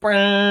The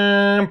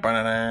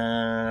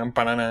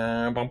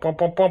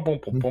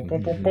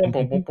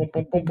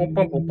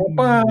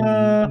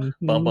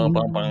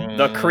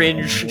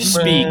cringe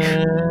speak.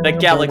 The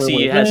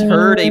galaxy has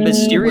heard a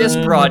mysterious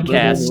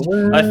broadcast,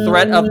 a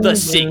threat of the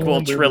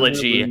sequel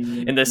trilogy,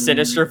 in the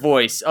sinister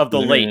voice of the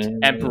late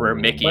Emperor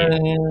Mickey.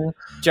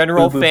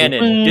 General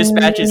Fannin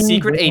dispatches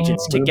secret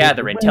agents to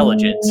gather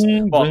intelligence,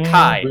 while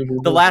Kai,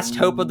 the last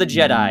hope of the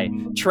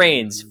Jedi,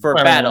 trains for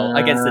battle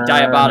against the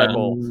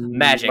diabolical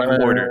Magic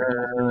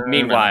Order.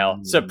 Meanwhile,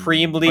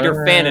 Supreme Leader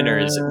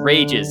Faniners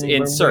rages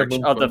in search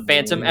of the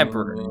Phantom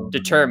Emperor,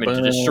 determined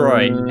to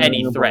destroy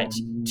any threat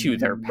to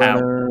their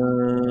power.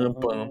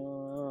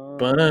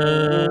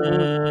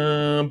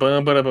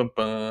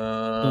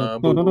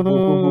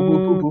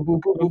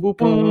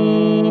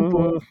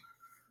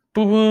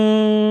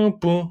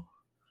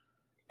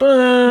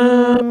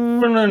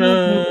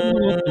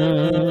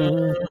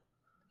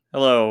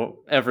 Hello,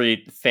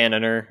 every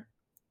Faniner.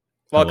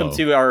 Welcome Hello.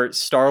 to our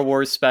Star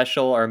Wars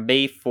special, our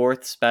May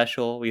 4th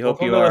special. We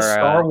hope Welcome you to are a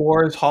Star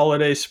Wars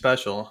holiday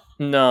special.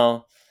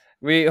 No.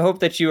 We hope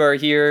that you are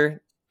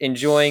here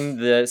enjoying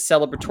the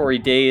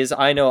celebratory days.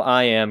 I know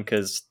I am,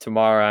 because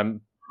tomorrow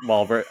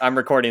I'm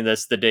recording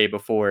this the day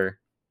before.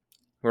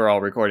 We're all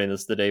recording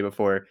this the day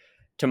before.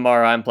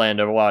 Tomorrow I'm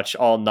planning to watch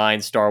all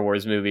 9 Star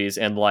Wars movies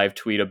and live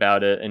tweet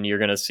about it, and you're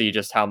going to see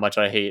just how much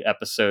I hate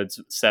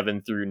episodes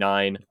 7 through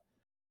 9.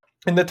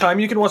 In the time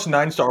you can watch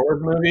 9 Star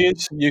Wars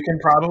movies, you can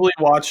probably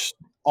watch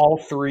all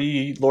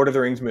 3 Lord of the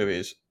Rings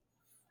movies.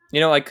 You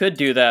know, I could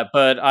do that,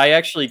 but I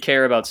actually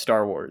care about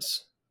Star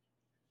Wars.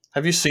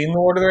 Have you seen the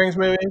Lord of the Rings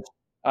movies?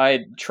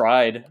 I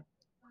tried.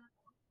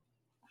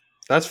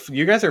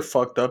 You guys are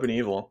fucked up and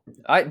evil.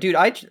 It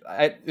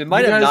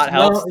might have not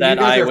helped that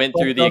I went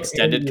through the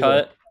extended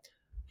cut.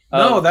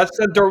 No, that's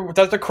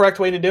the correct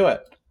way to do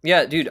it.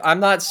 Yeah, dude, I'm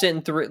not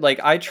sitting through,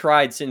 I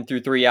tried sitting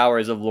through 3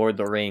 hours of Lord of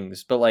the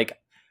Rings, but,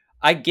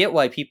 I get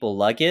why people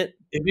like it.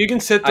 If you can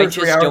sit through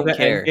 3 hours of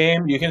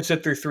Endgame, you can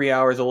sit through 3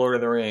 hours of Lord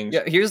of the Rings.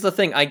 Yeah, here's the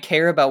thing. I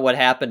care about what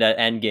happened at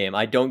Endgame.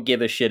 I don't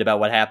give a shit about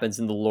what happens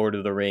in the Lord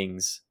of the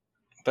Rings.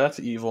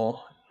 That's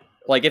evil.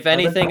 If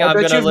anything, I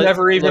bet you've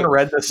never even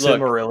read the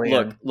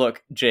Silmarillion.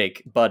 Look,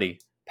 Jake, buddy,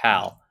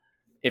 pal.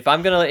 If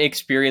I'm going to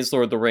experience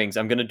Lord of the Rings,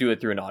 I'm going to do it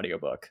through an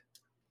audiobook.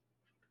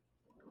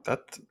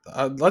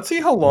 Let's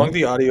see how long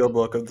the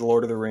audiobook of The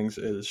Lord of the Rings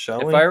is, shall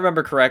we? If I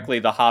remember correctly,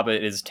 The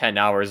Hobbit is 10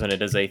 hours and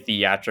it is a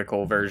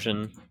theatrical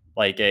version.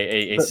 A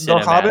cinematic The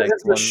Hobbit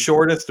is one. the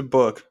shortest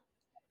book.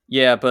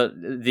 Yeah, but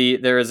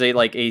there is a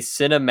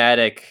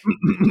cinematic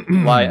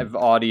live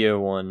audio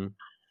one.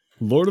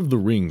 Lord of the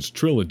Rings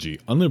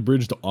trilogy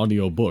unabridged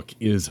audiobook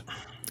is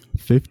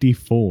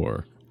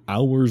 54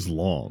 hours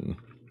long.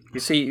 You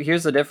see,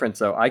 here's the difference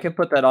though. I can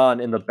put that on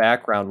in the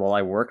background while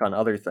I work on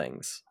other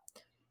things.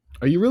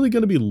 Are you really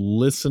going to be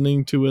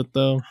listening to it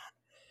though?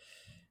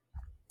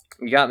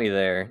 You got me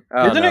there.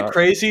 Isn't it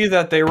crazy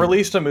that they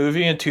released a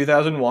movie in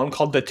 2001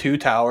 called The Two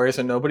Towers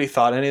and nobody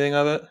thought anything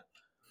of it?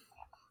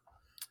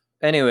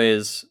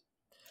 Anyways,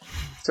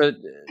 so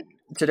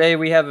today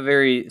we have a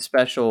very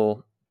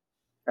special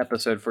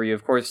episode for you.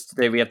 Of course,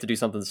 today we have to do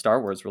something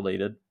Star Wars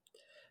related.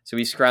 So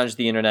we scrounged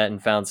the internet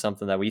and found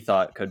something that we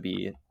thought could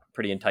be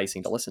pretty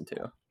enticing to listen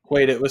to.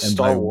 Wait, it was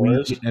Star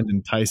Wars? And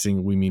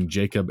enticing, we mean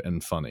Jacob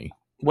and funny.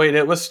 Wait,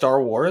 it was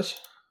Star Wars?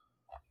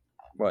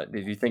 What,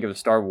 did you think of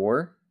Star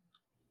Wars?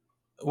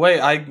 Wait,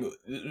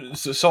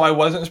 so I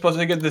wasn't supposed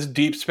to get this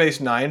Deep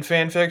Space Nine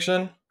fan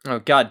fiction? Oh,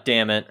 god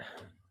damn it.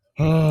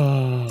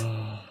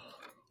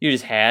 You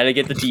just had to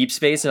get the Deep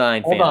Space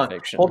Nine fan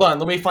fiction. Hold on,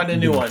 let me find a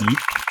new one.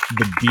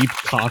 The Deep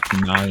Cock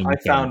 9 I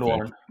found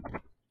one.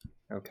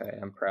 Okay,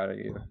 I'm proud of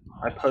you.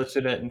 I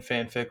posted it in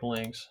fanfic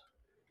links.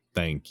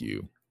 Thank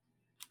you.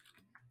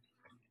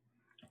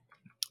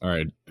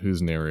 Alright,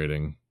 who's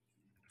narrating?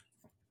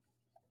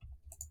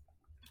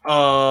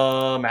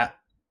 Matt.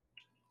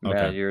 Okay.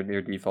 Yeah,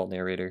 your default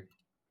narrator.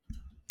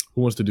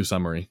 Who wants to do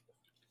summary?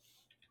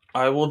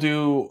 I will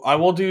do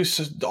all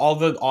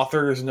the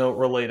author's note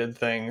related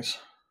things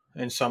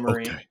in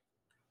summary.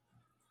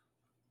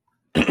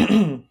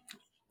 Okay.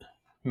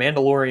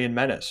 Mandalorian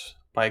Menace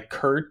by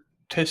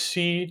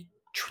Courtesy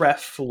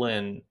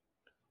Treflin.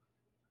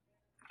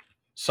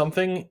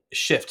 Something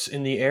shifts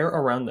in the air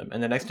around them,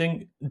 and the next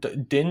thing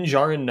Din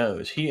Djarin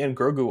knows, he and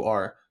Grogu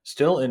are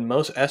still in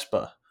Mos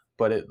Espa,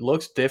 but it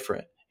looks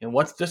different. And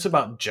what's this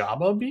about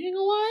Jabba being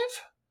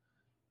alive?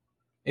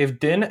 If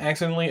Din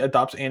accidentally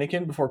adopts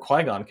Anakin before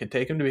Qui-Gon could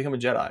take him to become a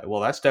Jedi,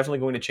 well, that's definitely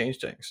going to change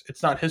things.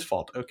 It's not his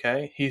fault,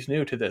 okay? He's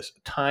new to this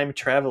time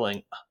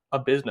traveling, a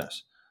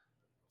business.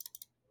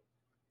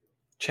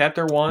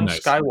 Chapter 1, nice.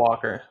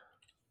 Skywalker.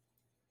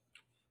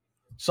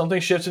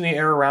 Something shifts in the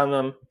air around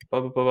them.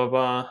 Blah, blah, blah, blah,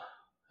 blah.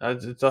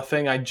 It's a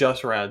thing I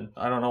just read.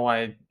 I don't know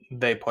why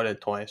they put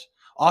it twice.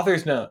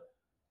 Author's note.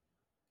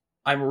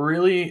 I'm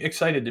really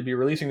excited to be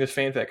releasing this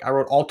fanfic. I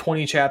wrote all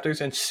 20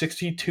 chapters and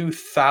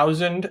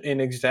 62,000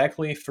 in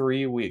exactly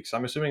 3 weeks.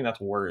 I'm assuming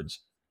that's words.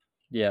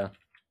 Yeah.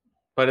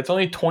 But it's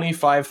only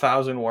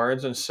 25,000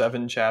 words and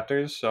 7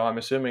 chapters, so I'm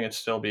assuming it's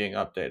still being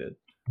updated.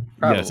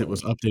 Probably. Yes, it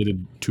was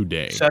updated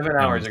today. 7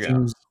 hours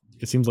ago.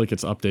 It seems like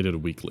it's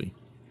updated weekly.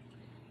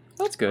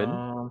 That's good.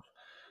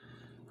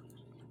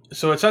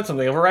 So it said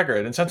something of a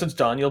record, and since it's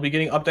done, you'll be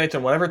getting updates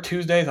on whatever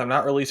Tuesdays I'm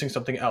not releasing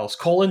something else.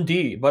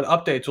 :D, but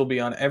updates will be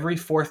on every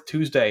 4th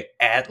Tuesday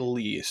at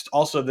least.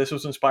 Also, this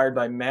was inspired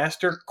by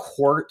Master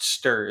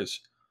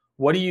Quartsters.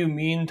 What do you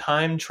mean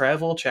time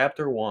travel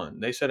chapter 1?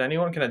 They said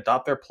anyone can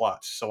adopt their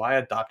plots, so I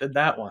adopted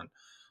that one.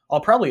 I'll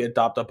probably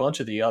adopt a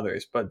bunch of the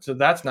others, but so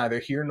that's neither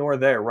here nor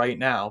there right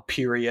now,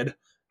 period.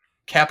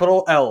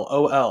 Capital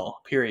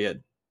LOL,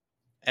 period.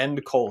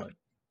 End colon.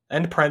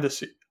 End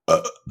parenthesis.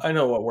 I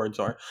know what words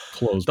are.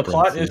 The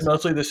plot is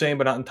mostly the same,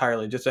 but not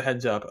entirely. Just a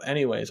heads up.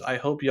 Anyways, I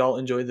hope y'all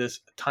enjoy this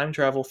time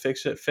travel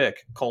fix it fic,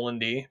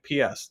 :D.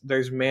 P.S.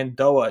 There's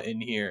Mandoa in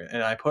here,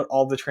 and I put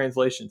all the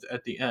translations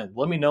at the end.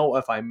 Let me know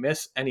if I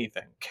miss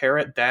anything.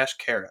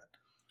 _.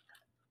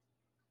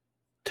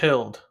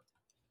 Tilde.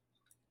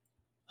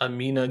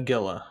 Amina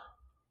Gilla.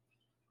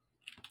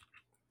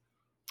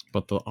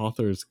 But the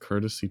author is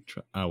Courtesy...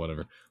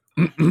 whatever.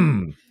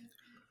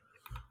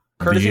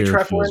 Courtesy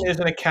Treflin is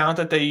an account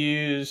that they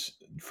use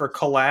for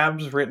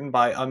collabs written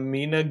by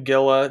Amina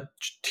Gilla,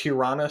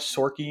 Tirana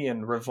Sorki,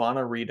 and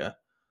Ravana Rita.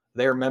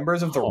 They are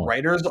members of the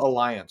Writers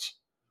Alliance.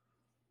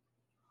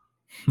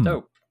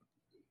 Dope.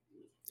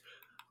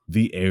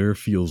 The air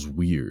feels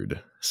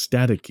weird,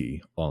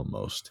 staticky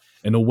almost,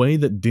 in a way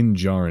that Din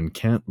Djarin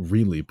can't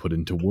really put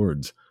into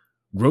words.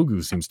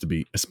 Grogu seems to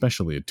be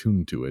especially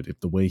attuned to it, if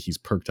the way he's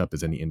perked up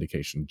is any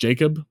indication.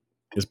 Jacob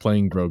is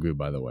playing Grogu,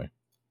 by the way.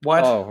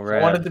 What? Oh, right.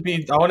 I wanted to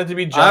be John I want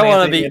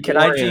to Anthony be. Can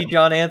I Mandalorian. be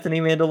John Anthony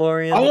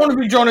Mandalorian? I want to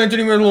be John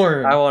Anthony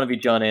Mandalorian. I want to be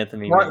John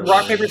Anthony. Mandalorian.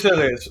 Rock, paper,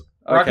 scissors.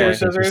 Rock, Okay. paper,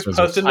 scissors.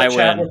 Post in the I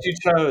chat win. what you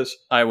chose.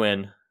 I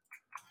win.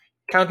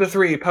 Count to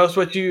 3. Post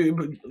what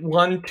you...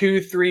 1,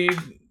 2, 3...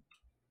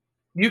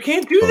 You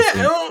can't do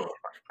that!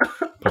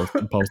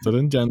 Post it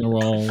in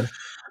general.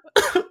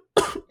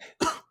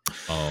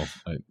 Oh.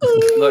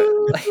 Look.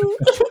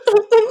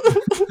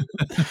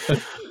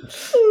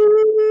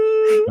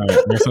 All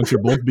right, well, since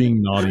you're both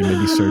being naughty,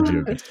 maybe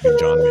Sergio gets to be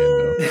John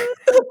Mando.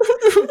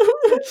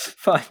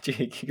 Fine,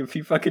 Jake. You can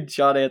be fucking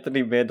John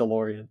Anthony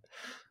Mandalorian.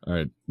 All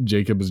right,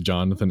 Jacob is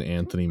Jonathan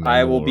Anthony Mandalorian.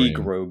 I will be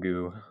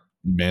Grogu.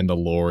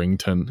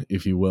 Mandalorington,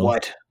 if you will.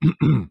 What?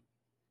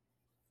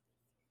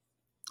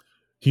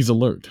 He's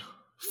alert,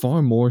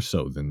 far more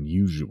so than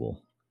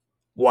usual.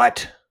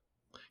 What?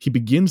 He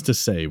begins to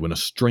say when a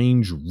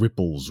strange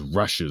ripples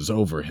rushes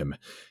over him.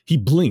 He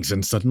blinks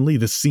and suddenly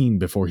the scene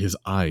before his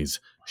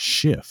eyes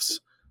shifts.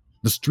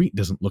 The street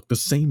doesn't look the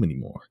same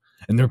anymore,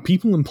 and there are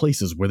people in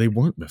places where they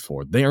weren't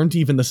before. They aren't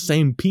even the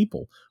same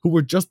people who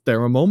were just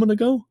there a moment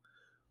ago.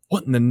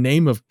 What in the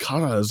name of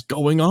Kara is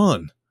going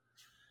on?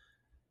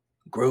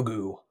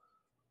 Grogu,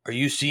 are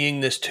you seeing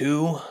this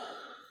too?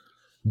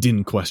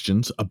 Din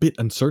questions, a bit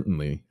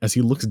uncertainly, as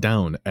he looks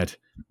down at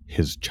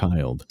his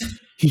child.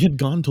 He had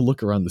gone to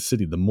look around the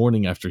city the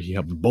morning after he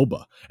helped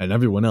Boba and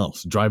everyone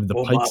else drive the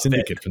Pike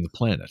Syndicate from the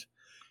planet.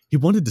 He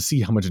wanted to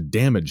see how much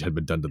damage had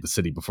been done to the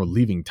city before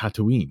leaving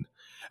Tatooine,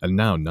 and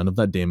now none of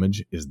that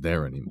damage is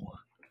there anymore.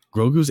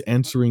 Grogu's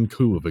answering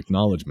coo of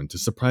acknowledgement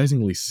is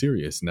surprisingly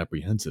serious and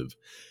apprehensive.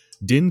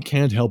 Din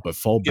can't help but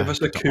fall back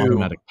into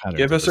automatic patterns.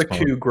 Give us a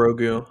cue,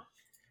 Grogu.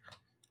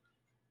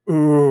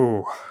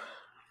 Ooh.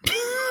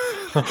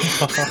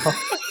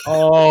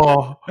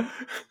 Oh.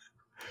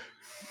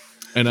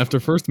 And after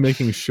first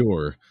making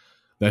sure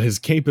that his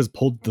cape is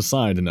pulled to the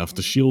side enough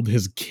to shield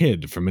his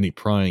kid from any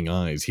prying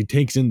eyes, he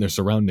takes in their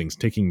surroundings,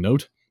 taking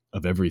note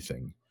of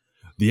everything.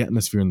 The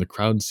atmosphere in the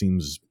crowd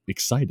seems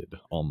excited,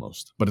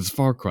 almost, but it's a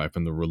far cry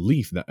from the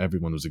relief that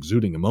everyone was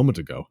exuding a moment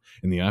ago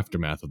in the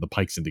aftermath of the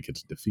Pike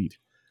Syndicate's defeat.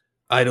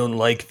 I don't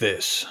like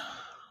this.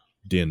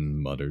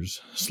 Din mutters,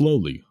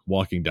 slowly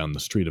walking down the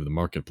street of the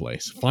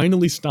marketplace,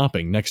 finally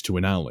stopping next to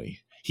an alley.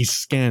 He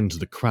scans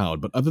the crowd,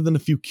 but other than a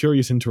few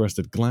curious,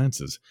 interested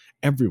glances,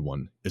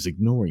 everyone is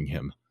ignoring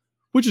him.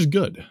 Which is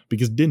good,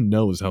 because Din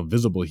knows how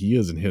visible he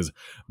is in his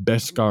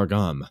Beskar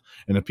Gam,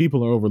 and if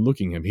people are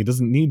overlooking him, he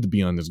doesn't need to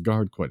be on his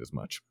guard quite as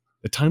much.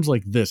 At times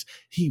like this,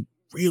 he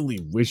really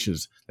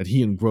wishes that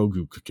he and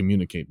Grogu could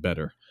communicate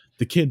better.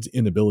 The kid's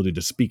inability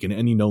to speak in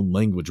any known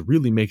language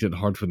really makes it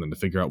hard for them to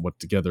figure out what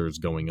together is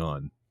going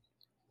on.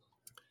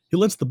 He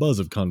lets the buzz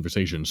of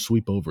conversation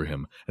sweep over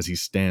him as he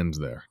stands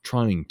there,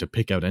 trying to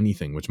pick out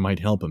anything which might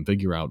help him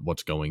figure out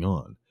what's going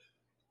on.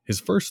 His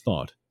first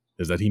thought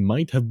is that he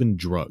might have been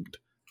drugged,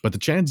 but the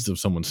chances of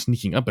someone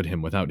sneaking up at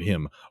him without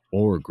him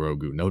or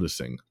Grogu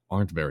noticing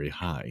aren't very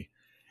high.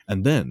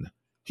 And then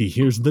he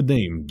hears the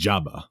name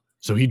Jabba,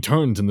 so he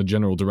turns in the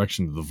general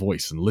direction of the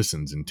voice and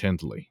listens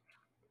intently.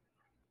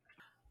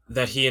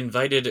 That he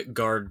invited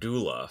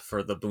Gardula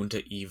for the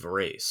Bunta Eve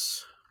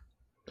race.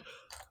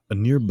 A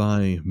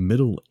nearby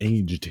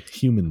middle-aged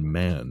human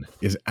man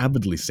is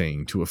avidly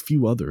saying to a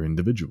few other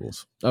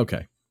individuals.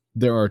 Okay,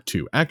 there are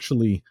two,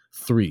 actually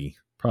 3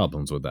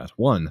 problems with that.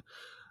 1,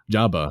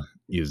 Jabba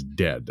is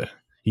dead.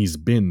 He's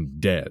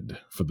been dead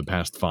for the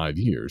past 5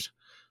 years.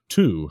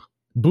 2,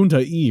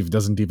 Bunta Eve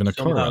doesn't even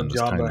occur Somehow on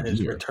this Jabba time of has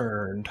year.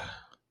 returned.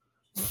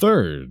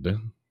 Third,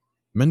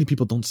 many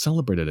people don't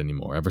celebrate it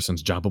anymore ever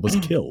since Jabba was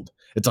killed.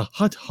 It's a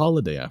Hutt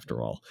holiday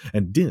after all,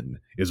 and Din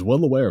is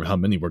well aware of how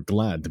many were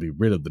glad to be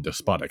rid of the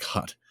despotic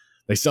Hutt.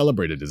 They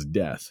celebrated his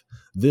death.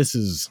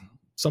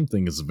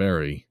 Something is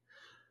very,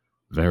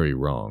 very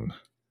wrong.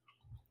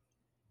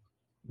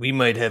 We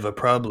might have a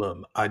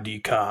problem,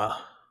 Adika.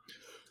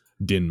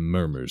 Din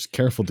murmurs,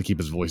 careful to keep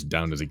his voice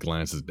down as he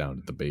glances down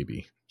at the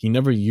baby. He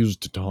never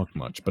used to talk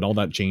much, but all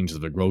that changed as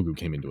the Grogu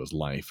came into his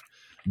life.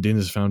 Din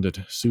has found it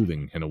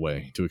soothing, in a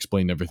way, to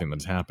explain everything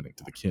that's happening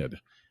to the kid.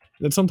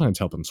 It sometimes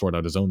helps him sort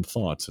out his own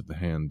thoughts at the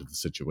hand of the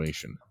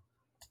situation.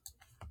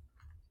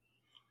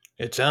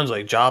 It sounds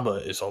like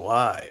Jabba is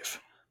alive,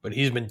 but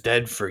he's been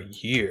dead for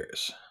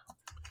years.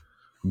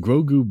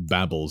 Grogu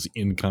babbles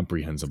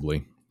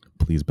incomprehensibly.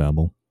 Please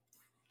babble.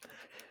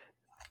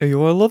 Hey,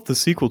 yo, I love the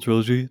sequel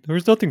trilogy.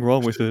 There's nothing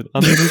wrong with it.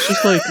 I mean,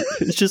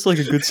 it's just like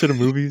a good set of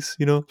movies,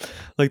 you know.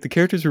 Like the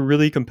characters were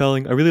really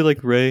compelling. I really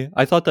liked Rey.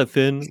 I thought that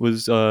Finn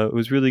was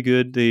really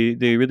good.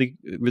 They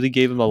really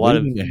gave him a lot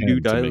of Waiting ahead new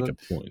to dialogue. make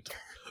a point.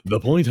 The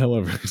point,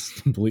 however, is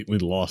completely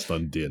lost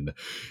on Din.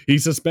 He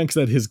suspects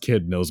that his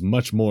kid knows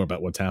much more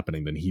about what's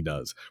happening than he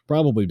does,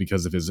 probably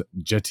because of his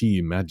Jetty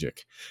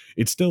magic.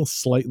 It's still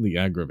slightly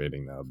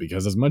aggravating, though,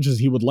 because as much as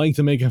he would like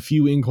to make a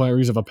few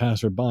inquiries of a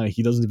passerby,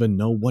 he doesn't even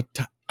know what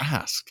to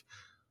ask.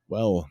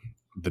 Well,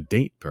 the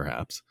date,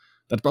 perhaps.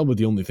 That's probably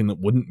the only thing that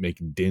wouldn't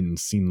make Din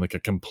seem like a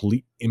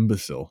complete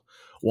imbecile.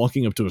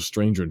 Walking up to a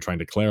stranger and trying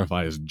to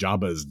clarify if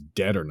Jabba is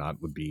dead or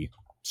not would be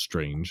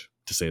strange,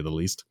 to say the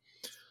least.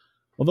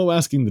 Although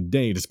asking the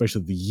date,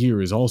 especially the year,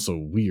 is also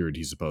weird,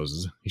 he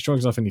supposes. He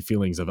shrugs off any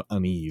feelings of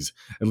unease,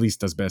 at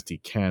least as best he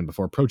can,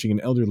 before approaching an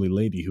elderly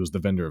lady who is the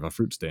vendor of a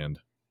fruit stand.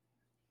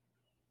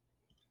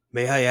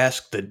 May I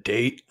ask the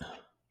date?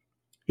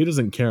 He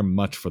doesn't care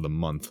much for the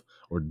month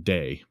or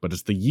day, but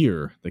it's the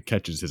year that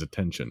catches his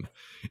attention.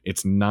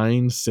 It's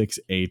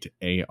 968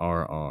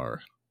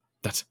 ARR.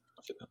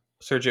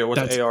 Sergio, what's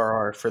That's-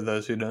 ARR for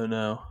those who don't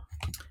know?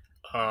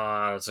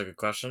 That's a good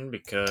question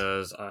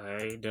because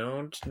I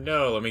don't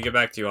know. Let me get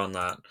back to you on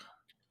that.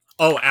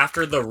 Oh,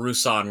 after the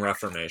Rusan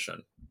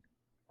Reformation.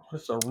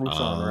 What's a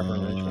Rusan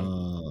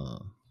Reformation?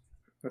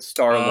 The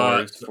Star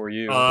Wars for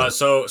you.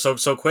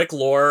 So quick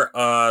lore.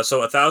 So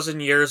 1,000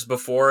 years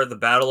before the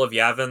Battle of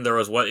Yavin, there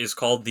was what is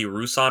called the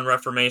Rusan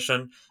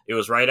Reformation. It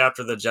was right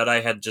after the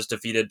Jedi had just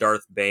defeated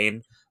Darth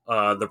Bane.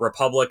 The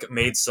Republic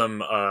made some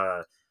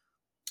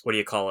what do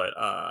you call it?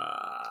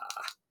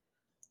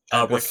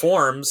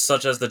 Reforms,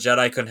 such as the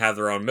Jedi couldn't have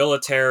their own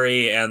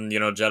military, and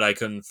Jedi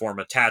couldn't form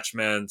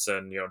attachments,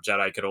 and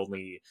Jedi could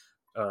only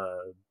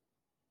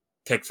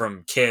pick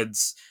from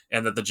kids,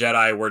 and that the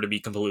Jedi were to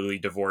be completely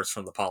divorced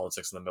from the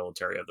politics and the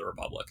military of the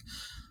Republic.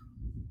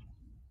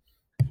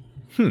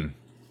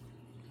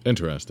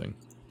 Interesting.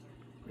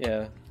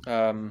 Yeah.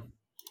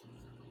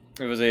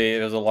 It was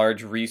a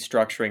large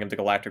restructuring of the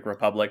Galactic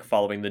Republic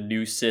following the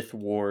new Sith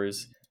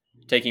Wars,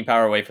 taking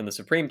power away from the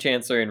Supreme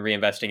Chancellor and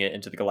reinvesting it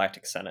into the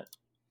Galactic Senate.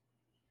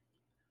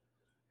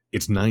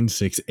 It's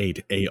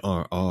 968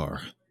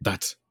 ARR.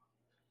 That's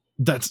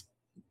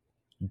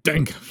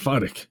dank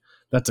Farik.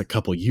 That's a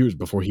couple years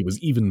before he was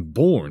even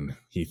born,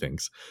 he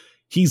thinks.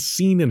 He's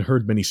seen and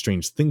heard many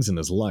strange things in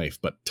his life,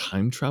 but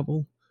time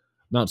travel?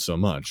 Not so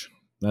much.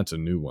 That's a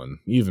new one,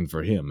 even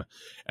for him,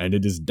 and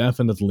it is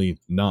definitely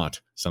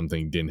not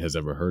something Din has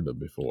ever heard of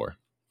before.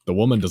 The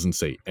woman doesn't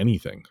say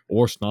anything,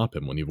 or stop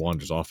him when he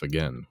wanders off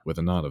again, with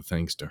a nod of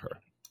thanks to her.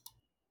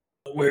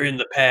 We're in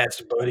the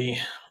past, buddy.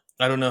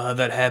 I don't know how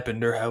that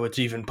happened or how it's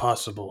even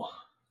possible.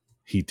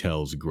 He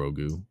tells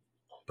Grogu.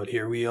 But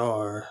here we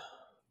are.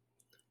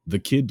 The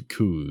kid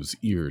coos,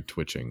 ear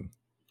twitching.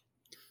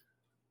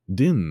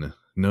 Din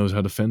knows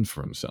how to fend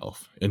for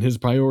himself, and his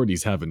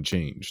priorities haven't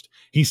changed.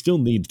 He still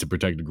needs to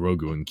protect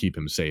Grogu and keep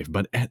him safe,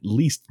 but at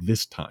least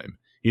this time,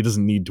 he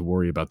doesn't need to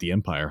worry about the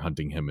Empire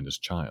hunting him and his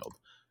child.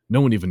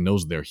 No one even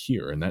knows they're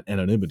here, and that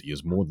anonymity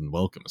is more than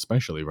welcome,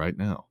 especially right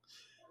now.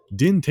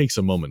 Din takes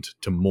a moment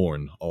to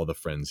mourn all the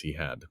friends he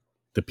had.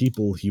 The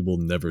people he will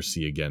never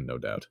see again, no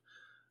doubt.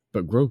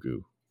 But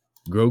Grogu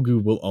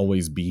will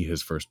always be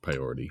his first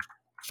priority.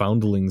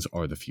 Foundlings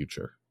are the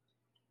future.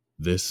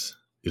 This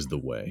is the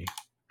way.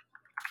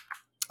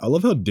 I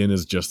love how Din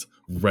is just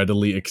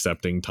readily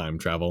accepting time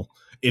travel.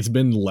 It's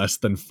been less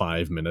than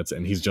 5 minutes,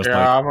 and he's just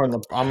I'm in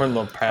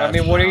the past. I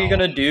mean, what are you now.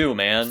 gonna do,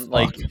 man? Fuck.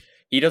 Like,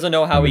 he doesn't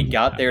know how I'm he in the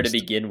got there to past.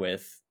 begin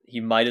with. He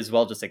might as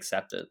well just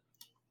accept it.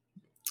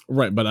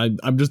 Right, but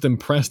I'm just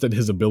impressed at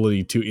his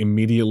ability to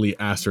immediately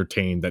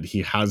ascertain that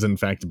he has in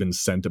fact been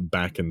sent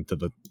back into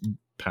the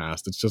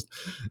past. It's just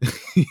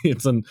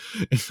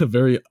it's a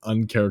very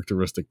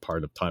uncharacteristic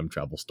part of time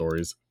travel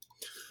stories.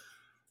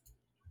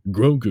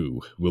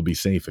 Grogu will be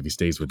safe if he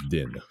stays with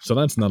Din, so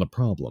that's not a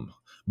problem.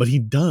 But he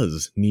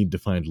does need to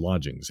find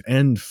lodgings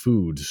and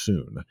food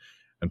soon,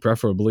 and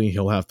preferably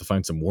he'll have to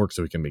find some work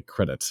so he can make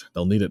credits.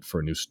 They'll need it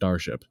for a new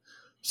starship.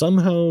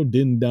 Somehow,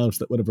 Din doubts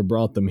that whatever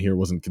brought them here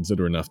wasn't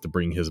considered enough to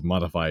bring his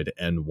modified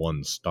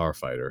N1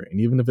 starfighter, and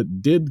even if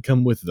it did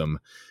come with them,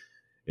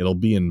 it'll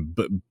be in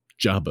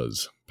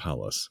Jabba's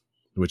palace,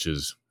 which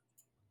is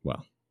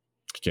Well,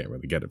 you can't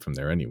really get it from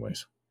there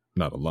anyways.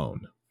 Not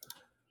alone.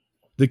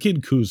 The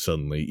kid coos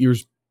suddenly,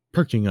 ears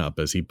perking up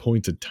as he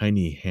points a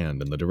tiny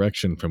hand in the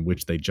direction from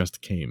which they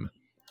just came.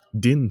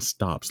 Din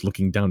stops,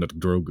 looking down at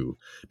Grogu,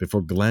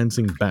 before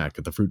glancing back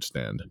at the fruit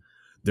stand.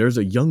 There's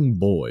a young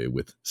boy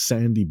with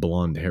sandy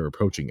blonde hair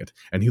approaching it,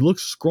 and he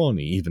looks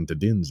scrawny even to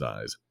Din's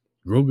eyes.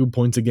 Grogu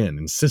points again,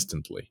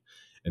 insistently,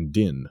 and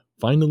Din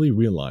finally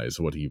realizes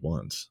what he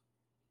wants.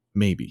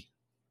 Maybe.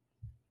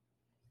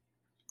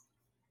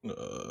 You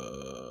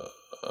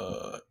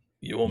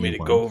want me to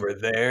go over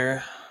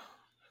there?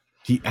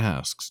 He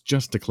asks,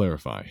 just to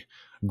clarify.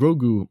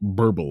 Grogu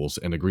burbles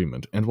in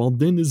agreement, and while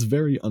Din is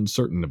very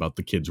uncertain about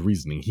the kid's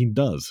reasoning, he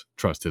does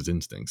trust his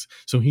instincts,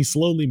 so he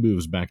slowly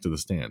moves back to the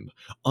stand,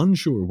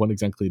 unsure what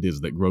exactly it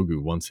is that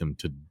Grogu wants him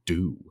to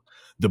do.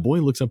 The boy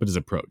looks up at his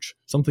approach,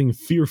 something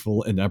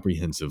fearful and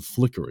apprehensive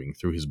flickering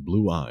through his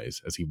blue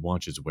eyes as he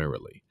watches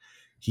warily.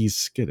 He's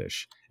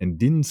skittish, and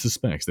Din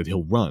suspects that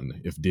he'll run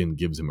if Din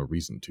gives him a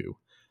reason to.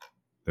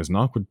 There's an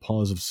awkward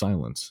pause of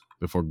silence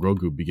before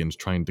Grogu begins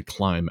trying to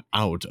climb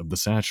out of the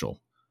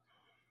satchel.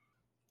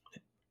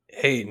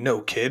 Hey,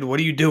 no, kid,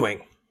 what are you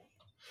doing?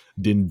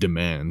 Din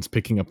demands,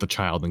 picking up the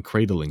child and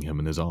cradling him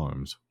in his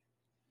arms.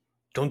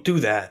 Don't do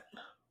that.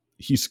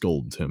 He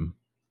scolds him.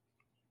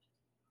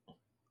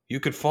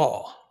 You could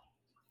fall.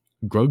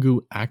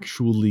 Grogu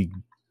actually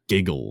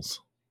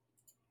giggles.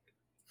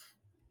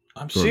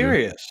 I'm Grogu.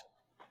 serious.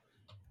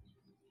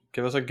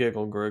 Give us a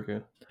giggle,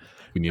 Grogu.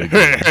 We need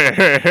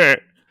a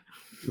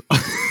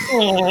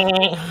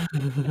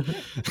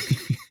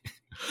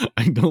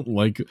I don't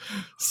like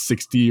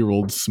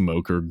 60-year-old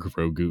smoker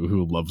Grogu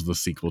who loves the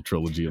sequel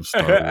trilogy of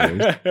Star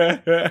Wars.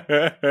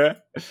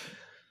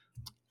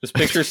 Just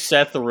picture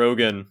Seth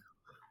Rogen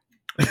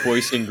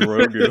voicing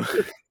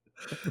Grogu.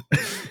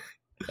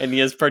 And he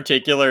has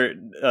particular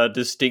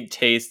distinct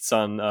tastes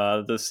on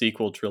the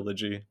sequel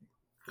trilogy.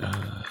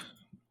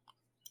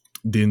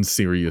 Din's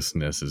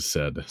seriousness is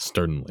said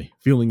sternly,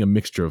 feeling a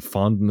mixture of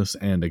fondness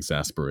and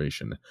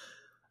exasperation.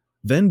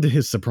 Then, to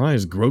his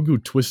surprise,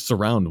 Grogu twists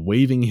around,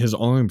 waving his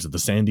arms at the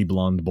sandy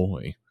blonde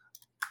boy.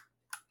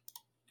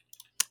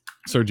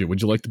 Sergio,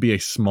 would you like to be a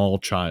small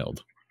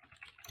child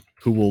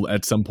who will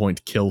at some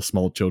point kill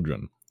small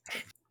children?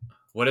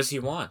 What does he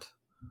want?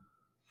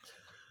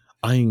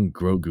 Eyeing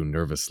Grogu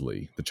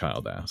nervously, the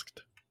child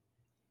asked.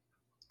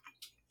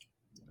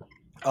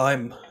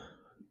 I'm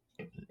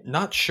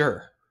not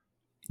sure.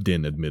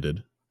 Din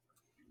admitted.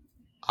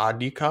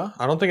 Adika?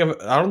 I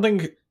don't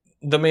think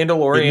the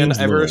Mandalorian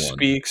ever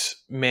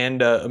speaks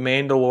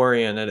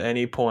Mandalorian at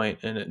any point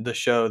in the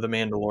show The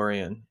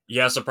Mandalorian.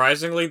 Yeah,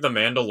 surprisingly, The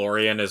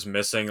Mandalorian is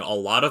missing a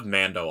lot of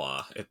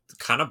Mandoa. It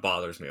kind of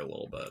bothers me a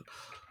little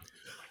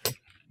bit.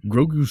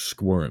 Grogu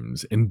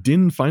squirms, and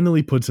Din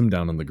finally puts him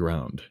down on the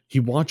ground. He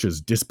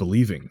watches,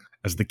 disbelieving,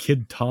 as the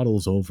kid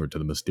toddles over to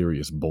the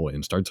mysterious boy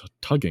and starts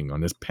tugging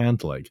on his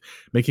pant leg,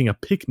 making a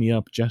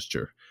pick-me-up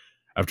gesture.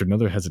 After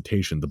another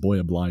hesitation, the boy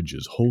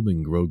obliges,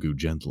 holding Grogu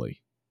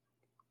gently.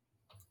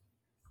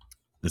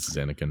 This is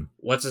Anakin.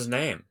 What's his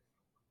name?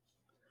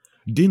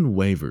 Din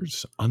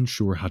wavers,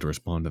 unsure how to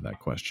respond to that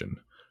question.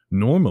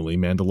 Normally,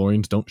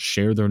 Mandalorians don't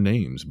share their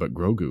names, but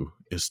Grogu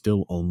is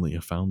still only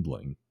a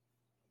foundling.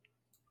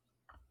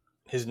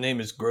 His name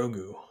is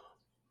Grogu.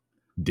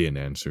 Din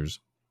answers.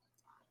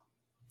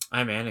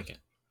 I'm Anakin.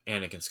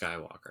 Anakin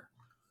Skywalker.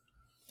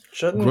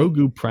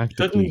 Grogu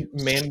practically...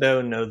 Shouldn't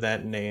Mando know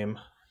that name?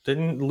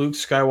 Didn't Luke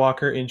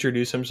Skywalker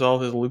introduce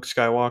himself as Luke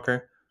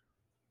Skywalker?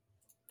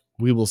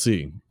 We will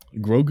see.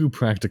 Grogu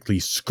practically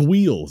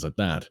squeals at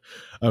that.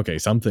 Okay,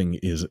 something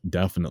is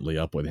definitely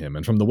up with him,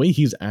 and from the way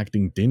he's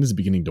acting, Din is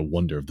beginning to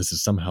wonder if this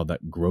is somehow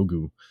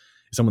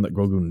someone that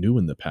Grogu knew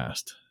in the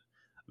past.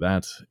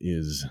 That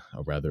is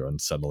a rather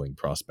unsettling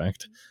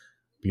prospect,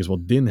 because while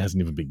Din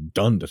hasn't even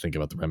begun to think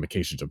about the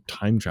ramifications of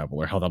time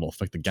travel or how that'll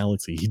affect the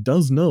galaxy, he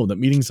does know that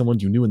meeting someone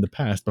you knew in the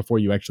past before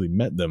you actually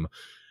met them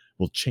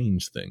will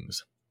change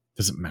things.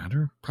 Does it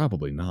matter?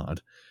 Probably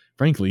not.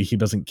 Frankly, he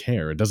doesn't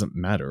care. It doesn't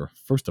matter.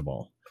 First of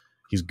all,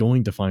 he's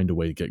going to find a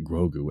way to get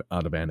Grogu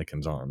out of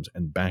Anakin's arms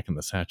and back in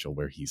the satchel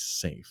where he's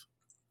safe.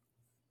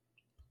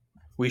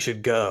 We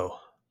should go,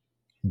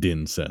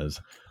 Din says.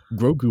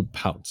 Grogu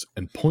pouts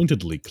and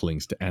pointedly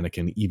clings to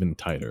Anakin even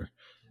tighter.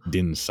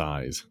 Din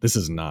sighs. This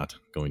is not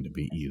going to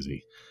be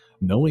easy.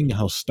 Knowing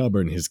how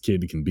stubborn his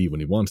kid can be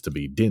when he wants to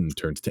be, Din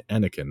turns to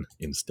Anakin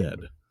instead.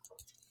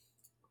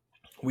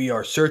 We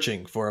are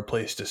searching for a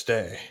place to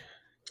stay.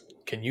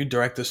 Can you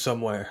direct us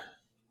somewhere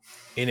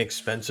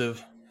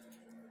inexpensive?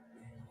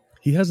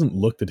 He hasn't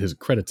looked at his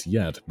credits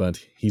yet, but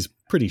he's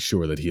pretty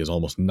sure that he has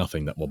almost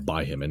nothing that will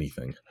buy him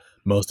anything.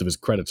 Most of his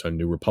credits are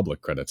New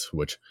Republic credits,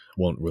 which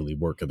won't really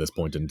work at this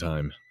point in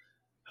time.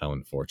 How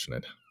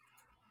unfortunate.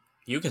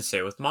 You can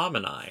stay with Mom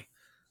and I.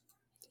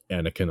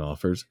 Anakin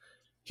offers.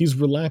 He's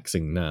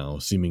relaxing now,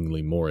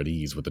 seemingly more at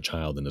ease with the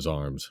child in his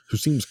arms, who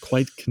seems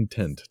quite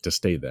content to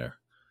stay there.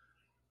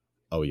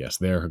 Oh yes,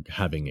 they're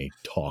having a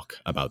talk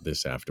about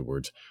this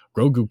afterwards.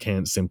 Grogu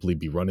can't simply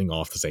be running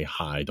off to say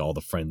hi to all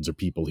the friends or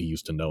people he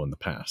used to know in the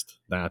past.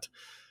 That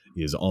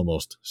is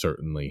almost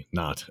certainly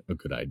not a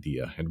good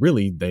idea. And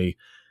really, they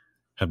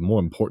have more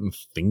important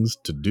things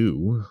to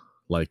do,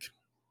 like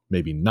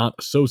maybe not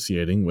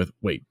associating with.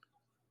 Wait.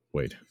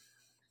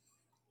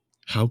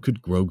 How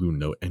could Grogu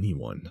know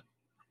anyone?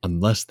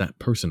 Unless that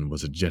person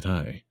was a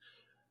Jedi.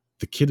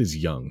 The kid is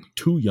young,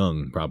 too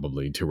young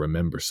probably to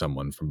remember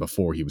someone from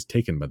before he was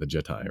taken by the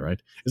Jedi,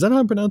 right? Is that how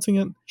I'm pronouncing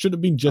it? Should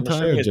it be I'm Jedi or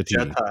assuming it's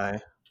Jeti? Jedi.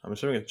 I'm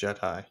assuming it's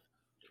Jedi.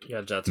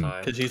 Yeah,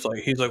 Jedi. Because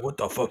he's like, what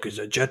the fuck is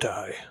a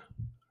Jedi?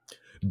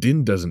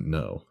 Din doesn't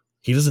know.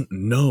 He doesn't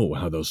know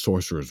how those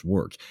sorcerers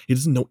work. He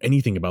doesn't know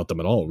anything about them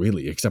at all,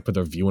 really, except for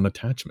their view and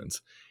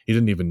attachments. He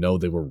didn't even know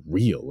they were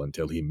real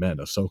until he met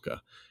Ahsoka.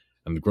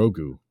 And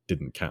Grogu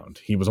didn't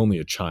count. He was only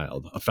a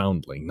child, a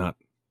foundling, not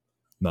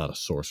a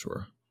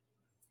sorcerer.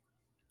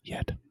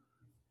 Yet.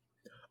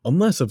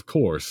 Unless, of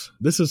course,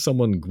 this is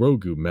someone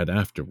Grogu met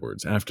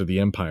afterwards, after the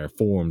Empire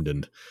formed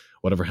and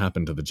whatever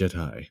happened to the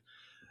Jedi.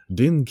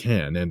 Din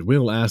can and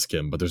will ask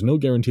him, but there's no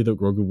guarantee that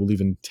Grogu will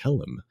even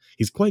tell him.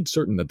 He's quite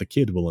certain that the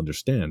kid will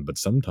understand, but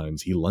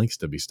sometimes he likes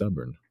to be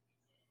stubborn.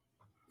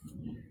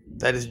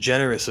 That is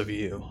generous of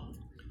you.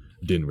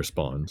 Din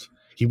responds.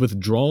 He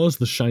withdraws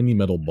the shiny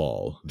metal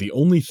ball, the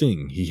only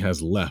thing he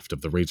has left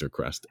of the Razor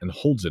Crest, and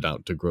holds it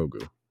out to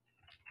Grogu.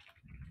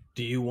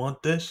 Do you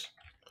want this?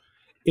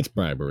 It's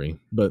bribery,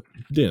 but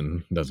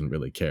Din doesn't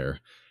really care.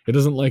 He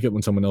doesn't like it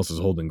when someone else is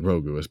holding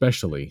Grogu,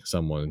 especially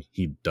someone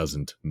he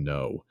doesn't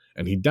know.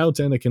 And he doubts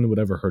Anakin would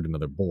ever hurt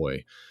another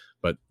boy,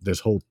 but this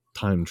whole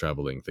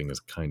time-traveling thing is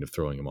kind of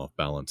throwing him off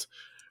balance.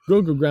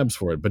 Grogu grabs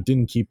for it, but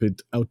didn't keep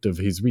it out of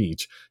his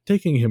reach,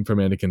 taking him from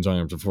Anakin's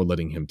arms before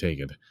letting him take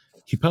it.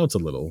 He pouts a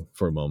little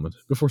for a moment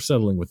before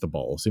settling with the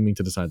ball, seeming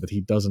to decide that he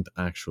doesn't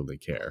actually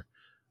care.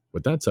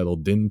 With that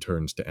settled, Din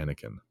turns to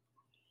Anakin.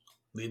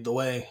 Lead the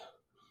way.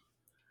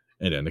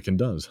 And Anakin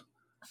does.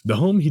 The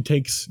home he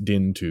takes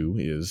Din to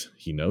is,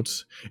 he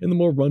notes, in the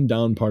more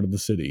run-down part of the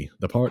city,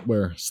 the part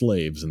where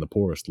slaves and the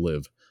poorest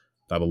live.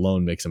 That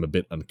alone makes him a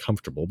bit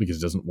uncomfortable because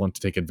he doesn't want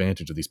to take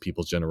advantage of these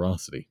people's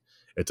generosity.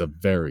 It's a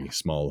very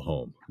small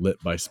home, lit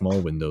by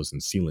small windows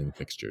and ceiling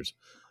fixtures.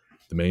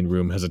 The main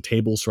room has a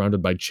table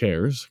surrounded by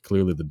chairs,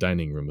 clearly the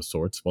dining room of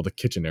sorts, while the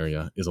kitchen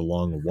area is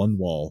along one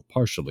wall,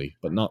 partially,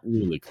 but not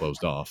really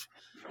closed off.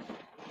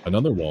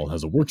 Another wall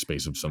has a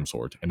workspace of some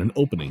sort, and an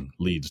opening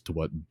leads to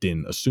what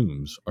Din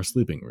assumes are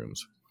sleeping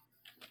rooms.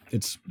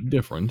 It's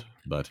different,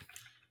 but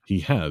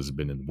he has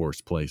been in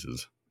worse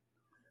places.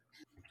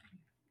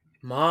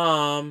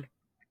 Mom!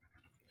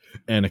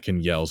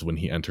 Anakin yells when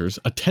he enters,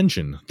 a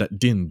tension that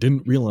Din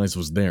didn't realize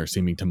was there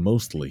seeming to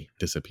mostly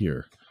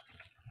disappear.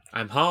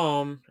 I'm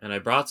home, and I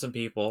brought some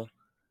people.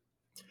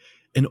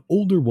 An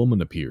older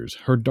woman appears,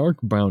 her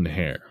dark brown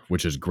hair,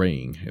 which is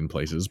graying in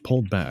places,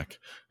 pulled back.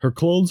 Her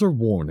clothes are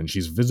worn and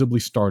she's visibly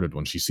startled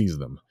when she sees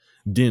them.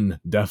 Din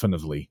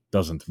definitely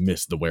doesn't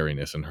miss the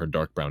wariness in her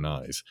dark brown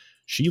eyes.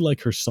 She,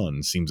 like her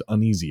son, seems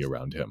uneasy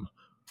around him.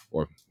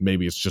 Or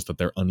maybe it's just that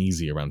they're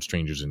uneasy around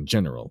strangers in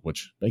general,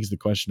 which begs the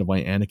question of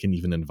why Anakin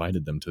even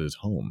invited them to his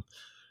home.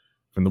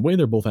 From the way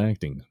they're both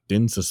acting,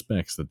 Din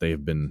suspects that they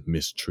have been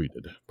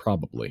mistreated,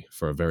 probably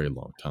for a very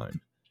long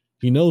time.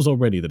 He knows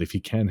already that if he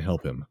can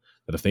help him,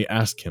 that if they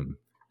ask him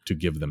to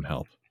give them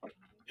help,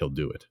 he'll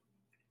do it.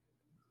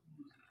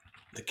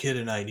 The kid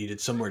and I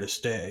needed somewhere to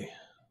stay.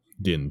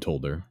 Din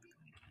told her.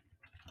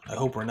 I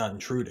hope we're not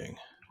intruding.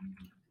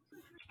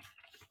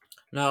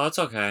 No, it's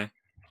okay.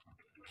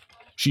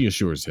 She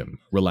assures him,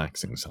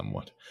 relaxing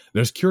somewhat.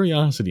 There's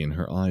curiosity in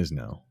her eyes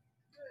now.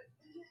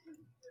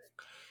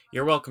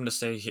 You're welcome to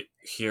stay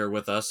here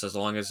with us as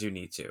long as you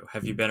need to.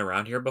 Have you been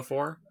around here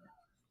before?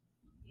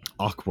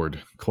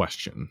 Awkward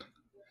question.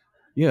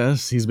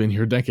 Yes, he's been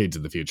here decades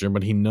in the future,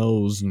 but he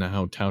knows now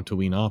how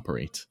Tatooine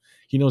operates.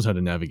 He knows how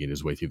to navigate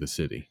his way through the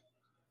city.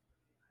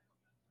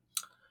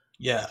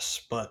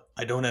 Yes, but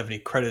I don't have any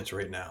credits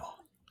right now.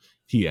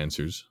 He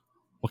answers.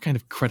 What kind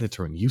of credits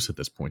are in use at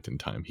this point in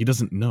time? He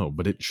doesn't know,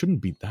 but it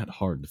shouldn't be that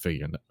hard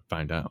to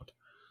find out.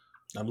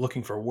 I'm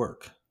looking for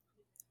work.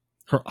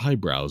 Her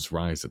eyebrows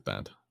rise at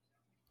that.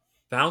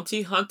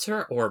 Bounty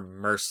hunter or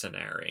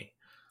mercenary?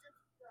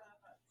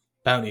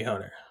 Bounty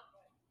hunter.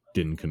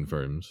 Din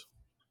confirms.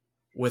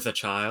 With a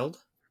child?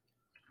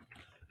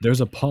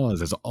 There's a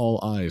pause as all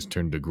eyes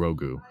turn to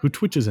Grogu, who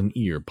twitches an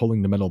ear,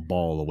 pulling the metal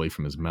ball away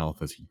from his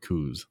mouth as he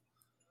coos.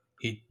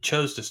 He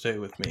chose to stay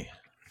with me.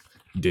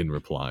 Din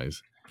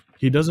replies.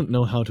 He doesn't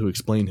know how to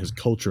explain his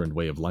culture and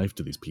way of life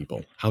to these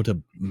people, how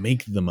to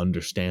make them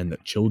understand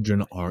that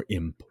children are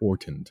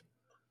important.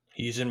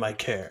 He's in my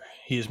care.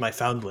 He is my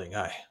foundling.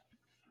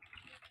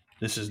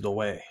 This is the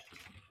way.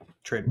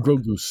 Trademark.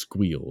 Grogu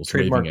squeals,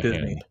 Trademark waving a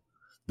Disney. hand.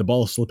 The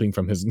ball slipping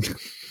from his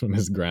from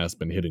his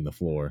grasp and hitting the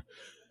floor.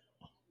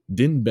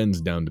 Din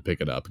bends down to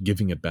pick it up,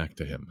 giving it back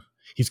to him.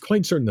 He's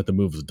quite certain that the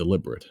move was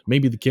deliberate.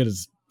 Maybe the kid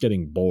is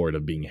getting bored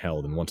of being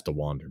held and wants to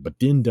wander, but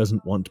Din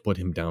doesn't want to put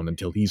him down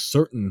until he's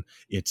certain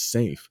it's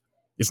safe.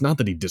 It's not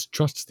that he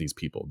distrusts these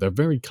people. They're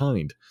very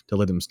kind to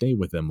let him stay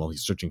with them while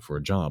he's searching for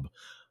a job,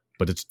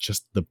 but it's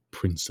just the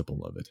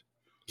principle of it.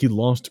 He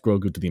lost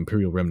Grogu to the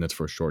Imperial remnants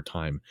for a short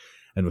time,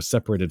 and was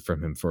separated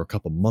from him for a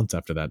couple months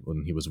after that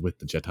when he was with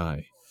the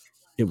Jedi.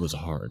 It was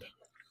hard.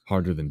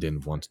 Harder than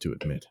Din wants to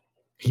admit.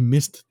 He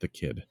missed the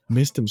kid,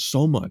 missed him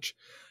so much,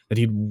 that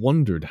he'd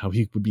wondered how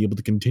he would be able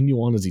to continue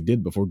on as he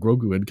did before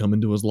Grogu had come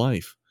into his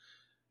life.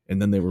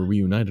 And then they were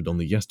reunited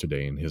only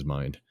yesterday in his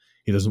mind.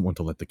 He doesn't want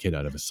to let the kid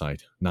out of his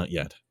sight. Not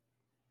yet.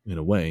 In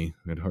a way,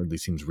 it hardly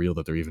seems real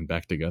that they're even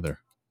back together.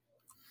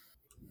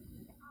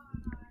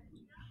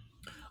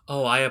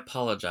 Oh, I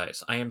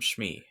apologize. I am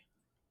Shmi.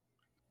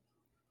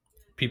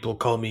 People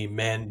call me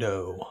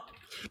Mando.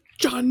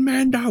 John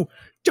Mando!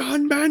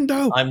 John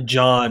Mando! I'm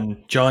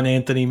John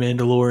Anthony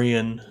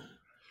Mandalorian.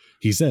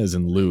 He says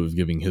in lieu of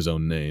giving his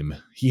own name.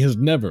 He has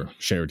never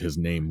shared his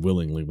name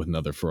willingly with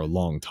another for a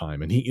long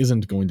time, and he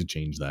isn't going to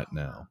change that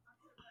now.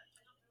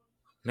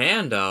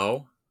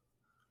 Mando?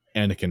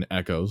 Anakin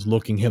echoes,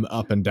 looking him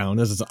up and down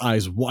as his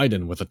eyes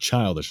widen with a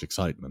childish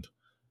excitement.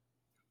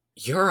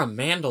 You're a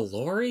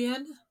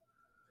Mandalorian?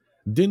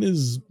 Din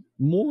is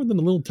more than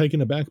a little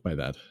taken aback by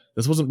that.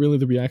 This wasn't really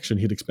the reaction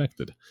he'd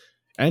expected.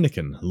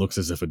 Anakin looks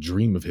as if a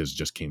dream of his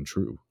just came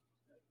true.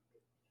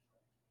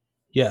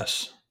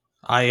 Yes,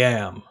 I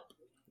am.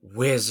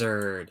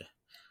 Wizard.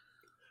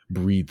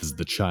 Breathes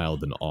the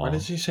child in awe. Why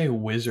does he say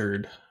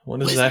wizard?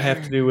 What does that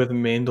have to do with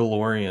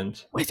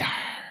Mandalorians? Wizard!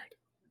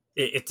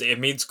 It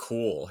means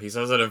cool. He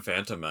says it in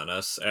Phantom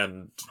Menace,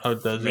 and Oh,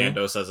 does he?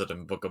 Mando says it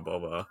in Book of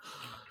Boba.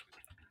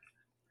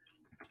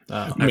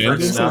 Oh, I've heard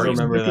I stories. don't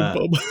remember that.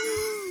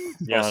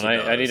 Yes, Hold on, he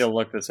I need does. to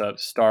look this up.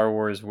 Star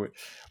Wars.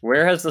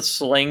 Where has the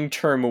slang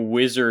term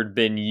wizard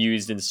been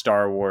used in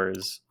Star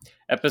Wars?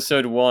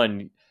 Episode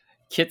 1.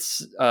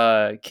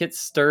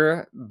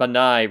 Kitster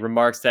Banai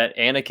remarks that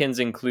Anakin's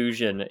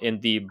inclusion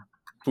in the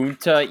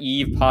Bunta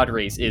Eve pod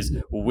race is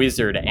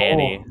Wizard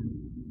Annie.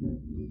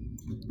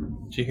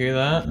 Did you hear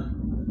that?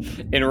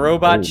 In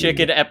Robot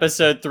Chicken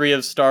Episode 3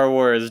 of Star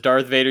Wars,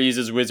 Darth Vader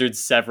uses wizard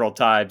several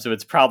times, so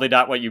it's probably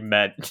not what you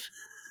meant.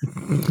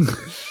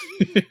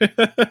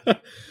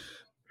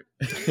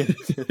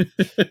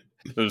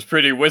 It was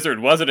pretty wizard,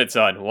 wasn't it,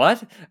 son?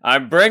 What?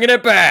 I'm bringing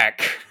it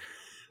back!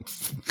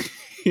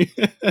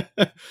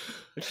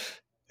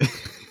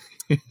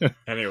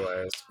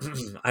 Anyways,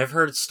 I've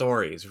heard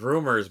stories,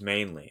 rumors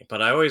mainly,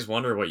 but I always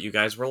wonder what you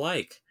guys were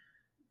like.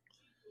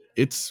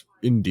 It's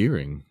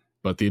endearing,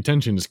 but the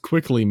attention is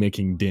quickly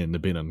making Din a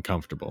bit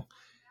uncomfortable.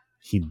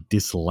 He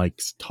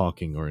dislikes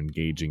talking or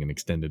engaging in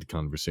extended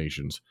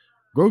conversations.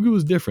 Grogu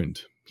is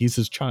different. He's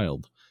his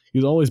child.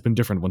 He's always been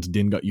different once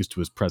Din got used to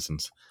his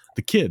presence.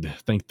 The kid,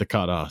 thanks to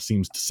Kara,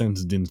 seems to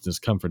sense Din's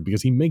discomfort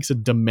because he makes a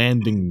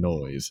demanding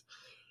noise.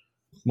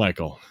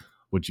 Michael,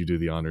 would you do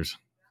the honors?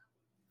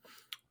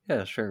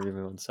 Yeah, sure. Give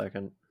me 1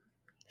 second.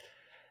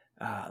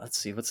 Let's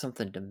see. What's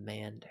something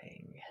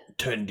demanding?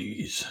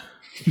 Tendies.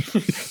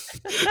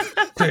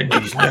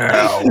 Tendies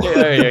now.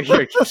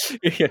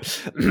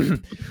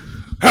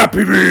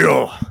 Happy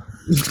Meal!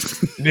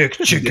 Nick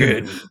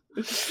Chicken.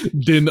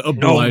 Din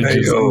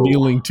obliges, mayo.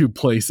 kneeling to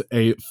place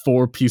a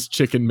 4-piece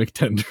chicken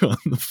McTender on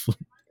the floor.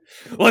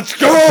 Let's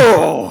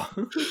go!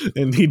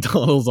 And he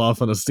toddles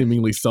off on a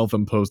seemingly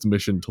self-imposed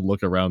mission to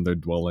look around their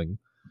dwelling.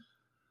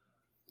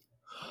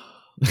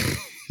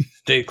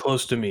 Stay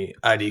close to me,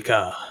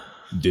 Adika.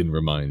 Din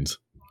reminds.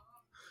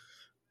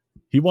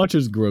 He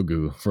watches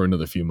Grogu for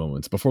another few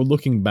moments before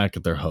looking back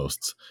at their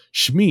hosts.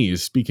 Shmi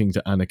is speaking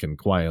to Anakin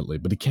quietly,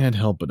 but he can't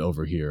help but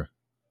overhear.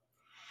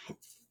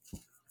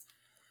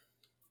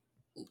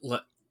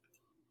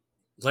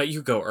 Let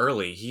you go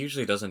early. He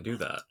usually doesn't do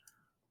that.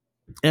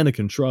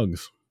 Anakin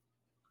shrugs.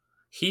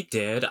 He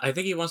did. I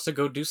think he wants to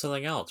go do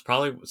something else.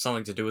 Probably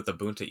something to do with the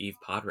Bunta Eve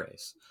pod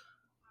race.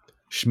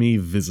 Shmi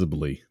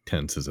visibly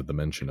tenses at the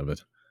mention of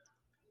it.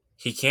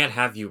 He can't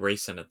have you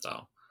race in it,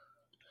 though.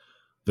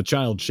 The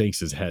child shakes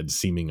his head,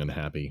 seeming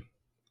unhappy.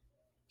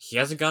 He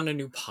hasn't gotten a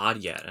new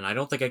pod yet, and I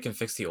don't think I can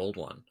fix the old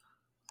one.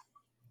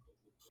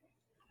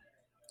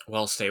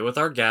 Well, stay with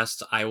our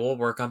guest. I will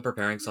work on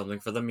preparing something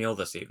for the meal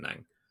this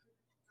evening.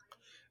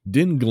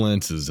 Din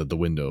glances at the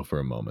window for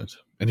a moment,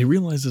 and he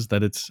realizes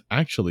that it's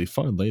actually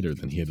far later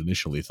than he had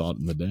initially thought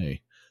in the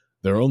day.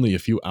 There are only a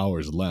few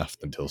hours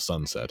left until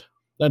sunset.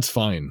 That's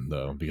fine,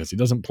 though, because he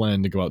doesn't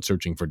plan to go out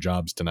searching for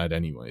jobs tonight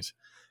anyways.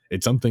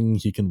 It's something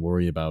he can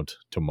worry about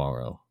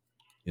tomorrow,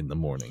 in the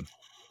morning.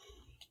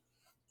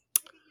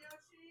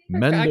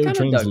 Mendo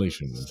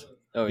translations.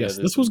 Oh, yeah, Yes,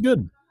 this was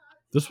good.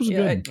 This was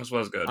good. This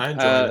was good. I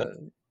enjoyed it.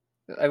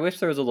 I wish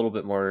there was a little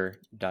bit more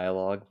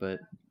dialogue, but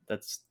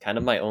that's kind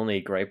of my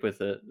only gripe with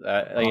it.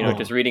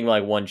 Just reading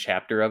like one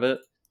chapter of it.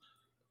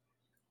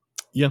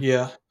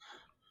 Yeah.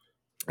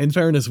 In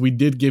fairness, we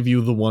did give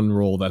you the one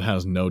role that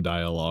has no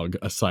dialogue,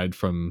 aside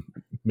from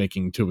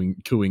making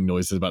cooing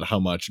noises about how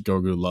much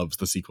Grogu loves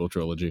the sequel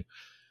trilogy.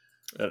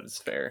 That's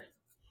fair.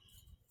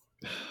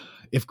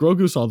 If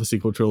Grogu saw the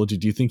sequel trilogy,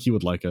 do you think he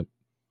would like it?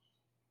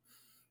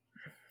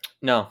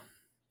 No,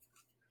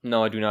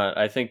 I do not.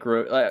 I think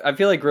I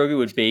feel like Grogu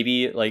would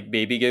baby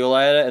giggle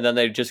at it, and then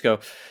they'd just go,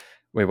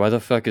 "Wait, why the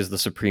fuck is the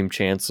Supreme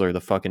Chancellor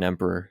the fucking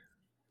Emperor?"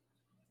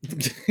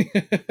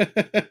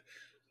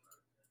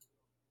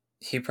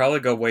 He probably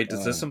go, wait,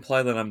 does this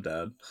imply that I'm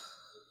dead?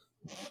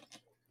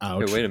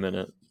 Ouch. Hey, wait a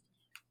minute.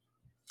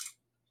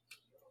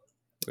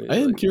 I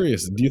am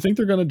curious. Do you think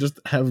they're gonna just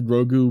have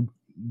Grogu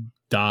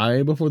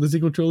die before the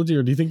sequel trilogy,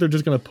 or do you think they're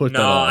just gonna put that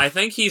No, off? I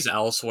think he's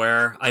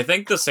elsewhere. I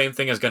think the same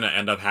thing is going to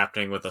end up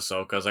happening with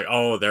Ahsoka. It's like,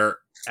 oh, they're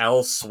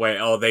elsewhere.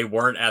 Oh, they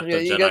weren't at the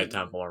Jedi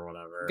Temple or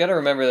whatever. You gotta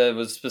remember that it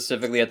was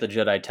specifically at the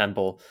Jedi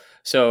Temple.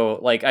 So,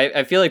 like,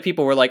 I feel like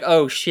people were like,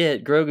 "Oh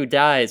shit, Grogu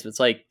dies." But it's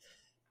like,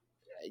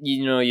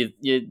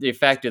 you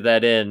factor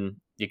that in,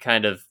 you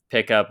kind of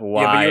pick up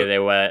why they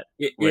went.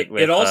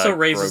 It also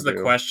raises the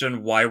Grogu.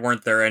 question: why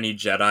weren't there any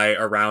Jedi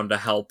around to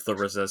help the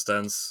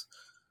Resistance?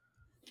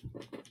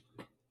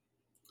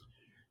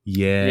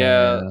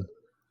 Yeah.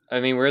 I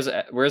mean,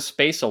 where's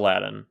Space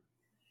Aladdin?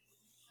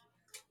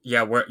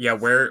 Where's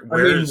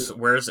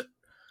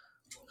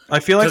I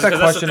feel like 'Cause that that's the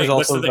question is thing,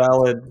 what's also the thing?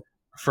 valid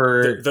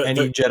for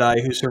any The-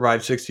 Jedi who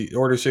survived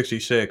Order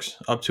 66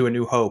 up to A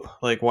New Hope.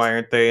 Like, why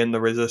aren't they in the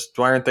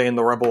Why aren't they in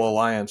the Rebel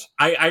Alliance?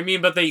 I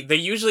mean, but they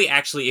usually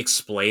actually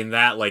explain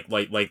that like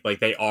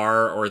they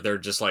are, or they're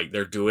just like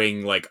they're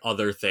doing like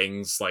other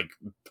things like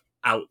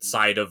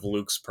outside of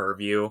Luke's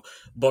purview.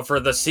 But for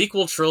the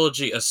sequel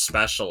trilogy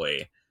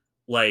especially,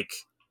 like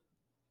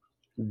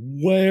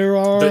Where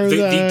are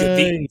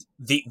they?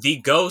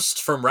 the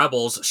ghost from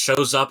Rebels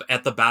shows up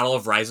at the Battle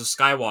of Rise of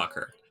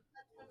Skywalker.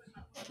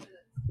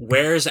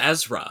 Where's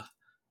Ezra?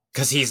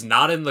 Because he's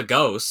not in the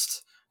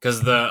ghost.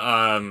 Because the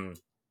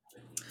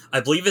I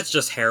believe it's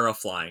just Hera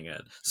flying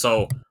it.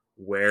 So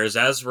where's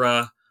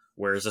Ezra?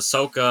 Where's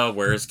Ahsoka?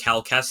 Where's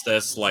Cal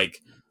Kestis? Like,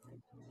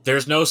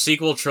 there's no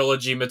sequel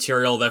trilogy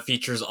material that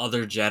features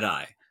other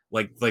Jedi.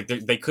 Like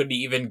they couldn't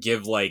even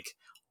give like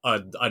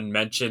a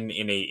mention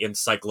in a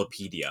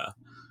encyclopedia.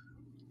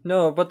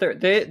 No, but they're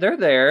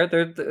there.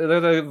 They're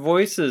the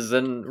voices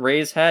in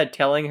Rey's head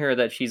telling her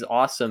that she's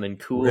awesome and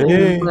cool.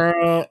 Rey.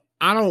 Bro,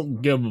 I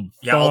don't give a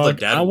Yeah, all the fuck.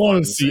 dead I want to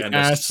ones see and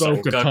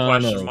Ahsoka Ahsoka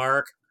question Tano.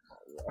 mark.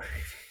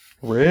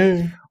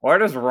 Rey.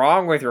 What is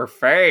wrong with your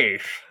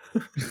face?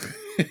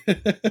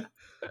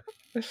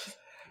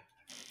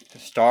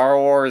 Star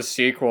Wars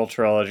sequel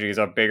trilogy is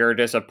a bigger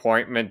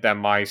disappointment than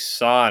my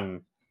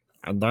son.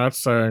 And that's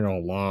saying a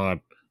lot.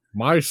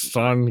 My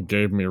son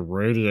gave me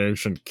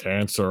radiation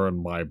cancer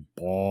in my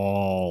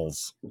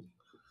balls.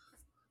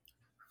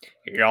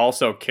 He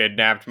also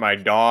kidnapped my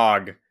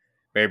dog.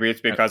 Maybe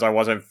it's because I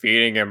wasn't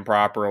feeding him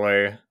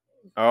properly.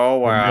 Oh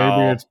Or well.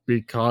 maybe it's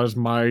because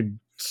my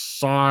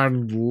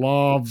son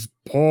loves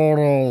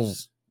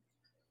portals.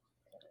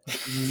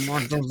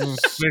 Much of the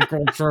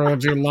sequel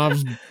trilogy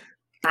loves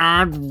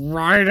bad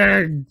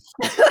writing.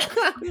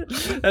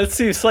 That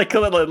seems like a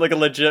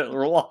legit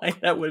line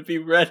that would be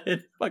read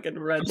in fucking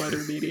Red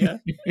Letter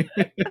Media.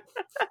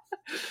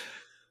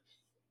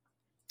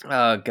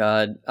 Oh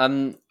god,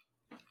 I'm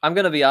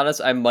gonna be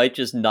honest. I might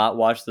just not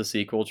watch the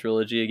sequel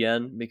trilogy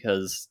again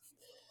because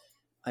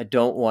I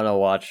don't want to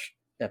watch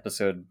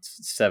episode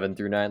 7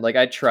 through 9. Like,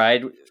 I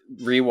tried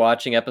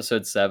rewatching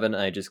episode 7,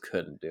 and I just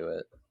couldn't do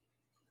it.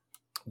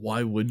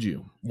 Why would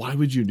you? Why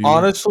would you do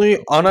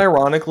Honestly,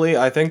 unironically,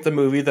 I think the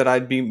movie that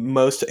I'd be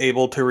most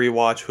able to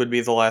rewatch would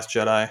be The Last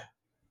Jedi.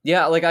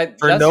 Yeah, like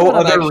For that's no what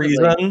I'm other actually,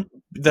 reason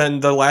than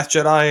The Last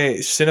Jedi,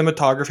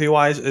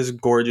 cinematography-wise, is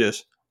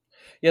gorgeous.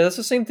 Yeah, that's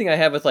the same thing I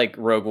have with like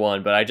Rogue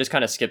One, but I just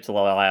kind of skipped to the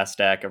last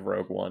act of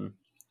Rogue One.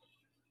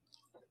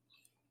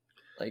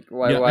 Like,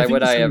 why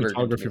would I ever? The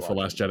cinematography for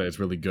Last Jedi is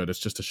really good. It's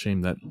just a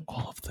shame that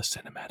all of the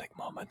cinematic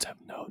moments have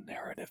no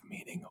narrative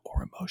meaning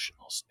or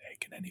emotional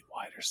stake in any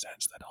wider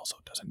sense that also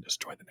doesn't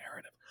destroy the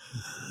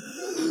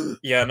narrative.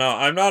 Yeah, no,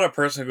 I'm not a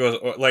person who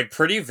goes like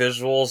pretty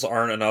visuals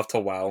aren't enough to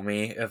wow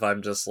me if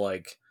I'm just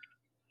like,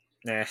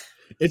 eh.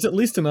 It's at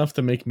least enough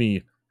to make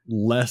me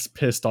less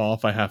pissed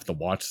off I have to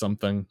watch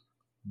something.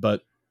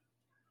 But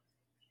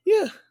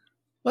yeah,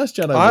 Last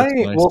Jedi. I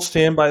nice. will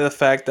stand by the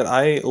fact that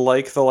I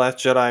like The Last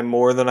Jedi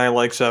more than I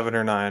like 7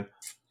 or 9.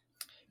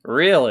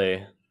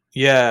 Really?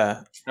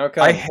 Yeah.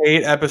 Okay. I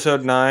hate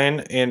episode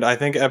 9, and I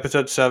think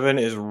episode 7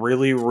 is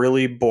really,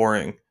 really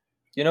boring.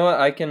 You know what?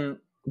 I can.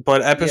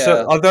 But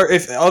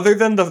other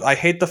than I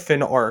hate the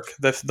Finn arc.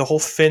 The whole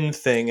Finn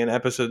thing in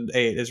episode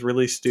 8 is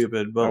really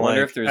stupid. But I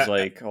wonder like, if there's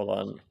like, hold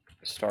on,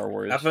 Star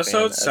Wars.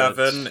 Episode fan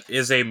 7 edits.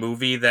 is a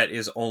movie that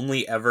is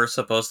only ever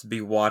supposed to be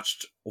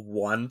watched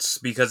once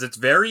because it's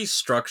very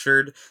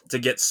structured to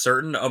get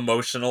certain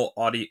emotional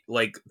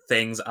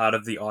things out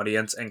of the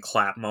audience and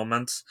clap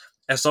moments.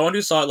 As someone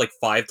who saw it like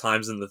 5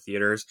 times in the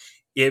theaters,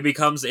 it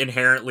becomes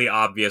inherently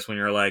obvious when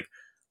you're like,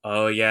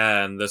 oh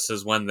yeah, and this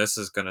is when this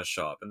is gonna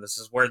show up, and this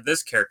is where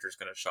this character is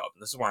gonna show up,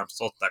 and this is where I'm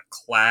supposed to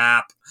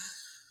clap.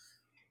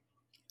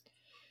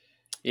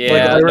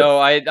 Yeah, Like, no,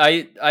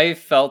 I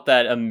felt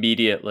that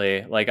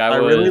immediately. Like I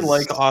really was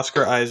like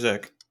Oscar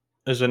Isaac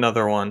is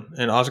another one,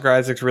 and Oscar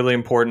Isaac's really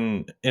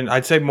important, and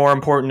I'd say more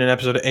important in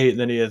episode 8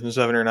 than he is in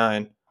 7 or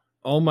 9.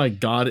 Oh my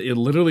god, it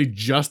literally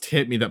just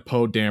hit me that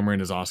Poe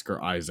Dameron is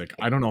Oscar Isaac.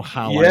 I don't know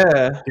how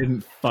Yeah. I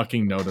didn't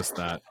fucking notice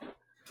that.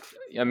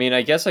 I mean,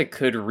 I guess I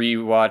could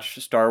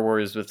rewatch Star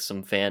Wars with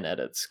some fan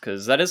edits,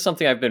 because that is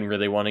something I've been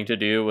really wanting to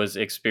do, was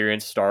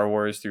experience Star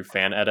Wars through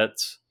fan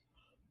edits.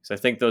 Because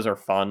I think those are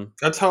fun.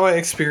 That's how I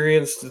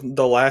experienced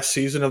the last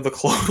season of the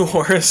Clone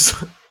Wars.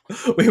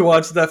 We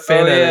watched that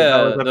fan edit.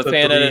 That was the episode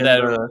fan 3 edit in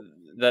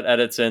that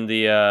edits in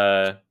the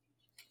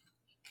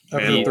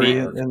episode 3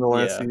 Mandalore. in the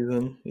last Yeah.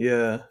 season.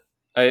 Yeah.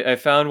 I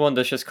found one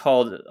that's just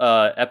called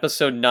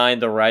Episode 9,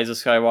 The Rise of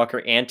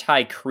Skywalker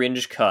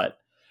Anti-Cringe Cut.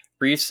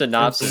 Brief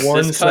synopsis. Just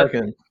 1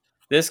 second.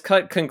 This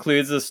cut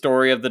concludes the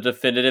story of the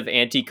definitive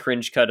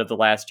anti-cringe cut of The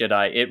Last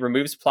Jedi. It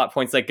removes plot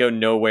points that go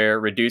nowhere,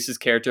 reduces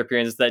character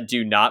appearances that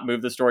do not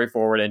move the story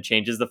forward, and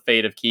changes the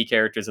fate of key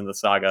characters in the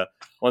saga.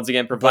 Once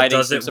again, But providing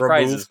does some it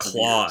surprises remove for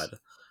Claude? viewers.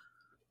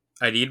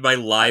 I need my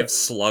live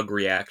slug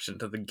reaction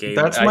to the game.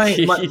 That's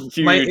Dude,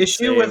 my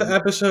issue with same.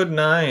 episode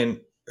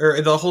 9,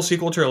 or the whole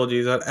sequel trilogy,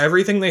 is that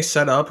everything they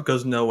set up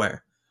goes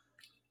nowhere.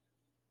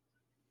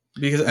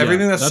 Because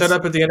everything that's set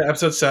up at the end of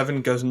episode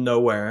 7 goes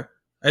nowhere.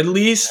 At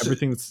least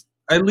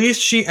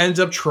she ends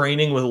up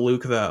training with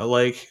Luke, though.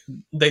 Like,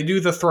 they do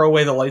the throw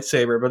away the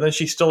lightsaber, but then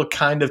she still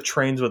kind of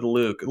trains with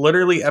Luke.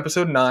 Literally,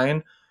 episode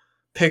 9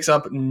 picks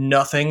up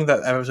nothing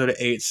that episode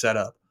 8 set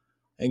up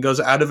and goes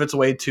out of its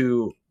way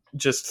to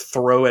just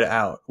throw it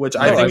out, which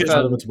I think is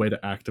out of its way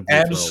to actively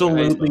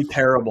absolutely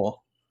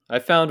terrible. I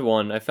found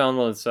one. I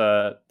found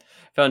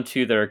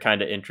two that are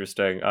kind of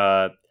interesting.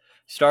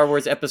 Star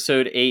Wars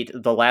Episode 8,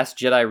 The Last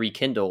Jedi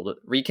Rekindled.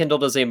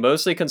 Rekindled is a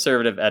mostly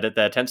conservative edit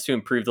that attempts to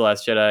improve The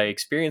Last Jedi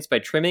experience by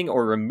trimming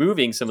or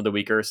removing some of the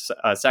weaker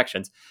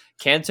sections.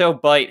 Canto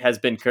Bight has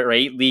been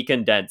greatly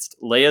condensed,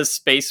 Leia's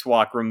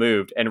spacewalk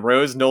removed, and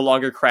Rose no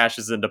longer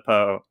crashes into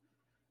Poe.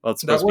 Well, it's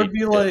supposed That would to be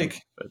be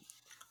like...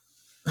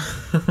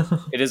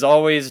 It is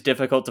always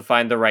difficult to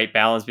find the right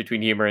balance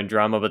between humor and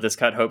drama, but this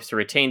cut hopes to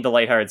retain the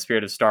lighthearted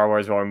spirit of Star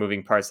Wars while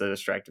removing parts that are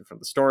distracted from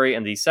the story.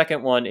 And the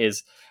second one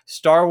is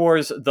Star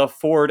Wars The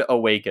Force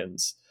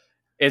Awakens.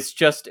 It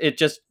just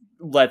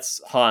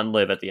lets Han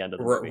live at the end of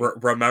the movie.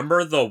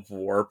 Remember the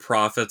war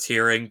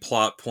profiteering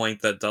plot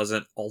point that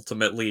doesn't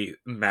ultimately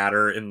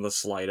matter in the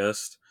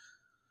slightest?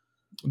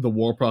 The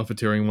war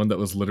profiteering one that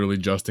was literally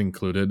just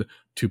included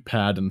to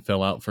pad and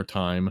fill out for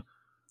time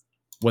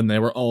when they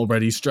were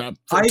already strapped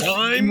for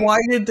time.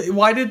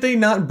 Why did they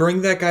not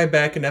bring that guy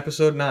back in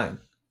episode 9?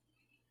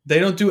 They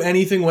don't do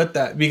anything with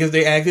that because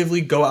they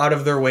actively go out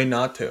of their way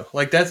not to.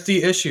 Like, that's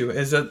the issue.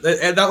 Is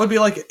that would be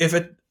like if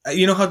it,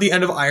 you know how at the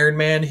end of Iron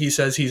Man he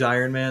says he's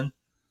Iron Man.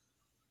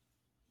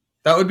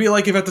 That would be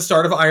like if at the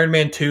start of Iron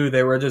Man 2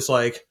 they were just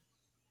like,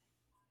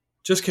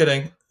 just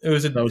kidding. It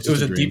was a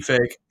deep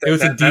fake. It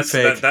was a deep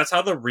fake. That's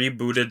how the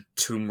rebooted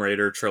Tomb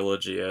Raider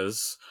trilogy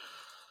is.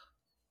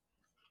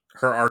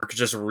 Her arc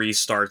just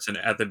restarts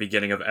at the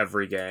beginning of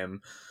every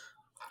game.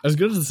 As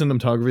good as the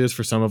cinematography is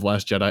for some of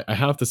Last Jedi, I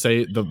have to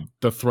say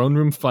the throne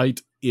room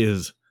fight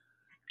is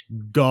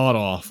god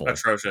awful.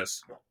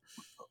 Atrocious.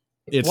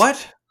 It's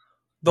what?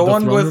 The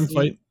one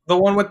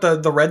with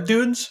the red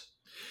dudes?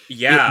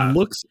 Yeah. It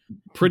looks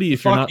pretty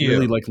if you're not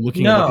really like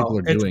looking at what people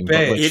are doing.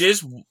 But like, it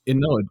is.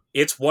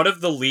 It's one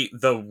of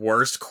the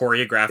worst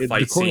choreographed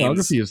fight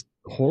scenes. The choreography is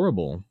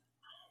horrible.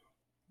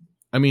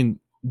 I mean,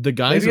 the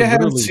guys. Maybe I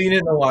haven't seen it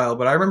in a while,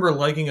 but I remember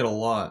liking it a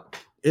lot.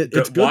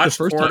 It's good. Watch the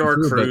first Corridor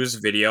time through, Crew's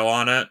video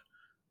on it.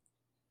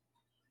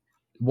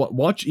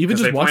 Watch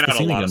the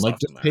scene again. Like,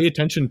 just pay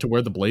attention to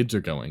where the blades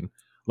are going.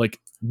 Like,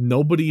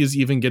 nobody is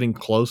even getting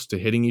close to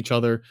hitting each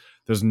other.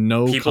 There's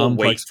no people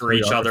wait for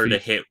each other to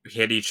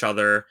hit each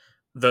other.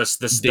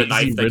 The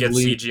knife that gets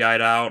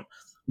CGI'd out.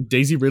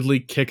 Daisy Ridley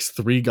kicks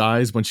 3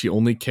 guys when she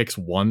only kicks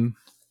 1.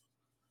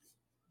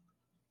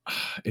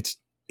 It's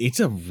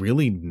a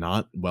really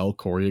not well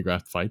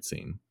choreographed fight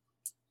scene.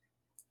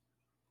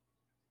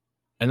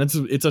 And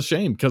it's a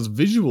shame because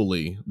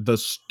visually the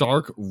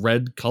stark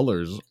red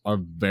colors are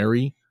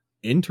very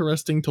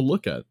interesting to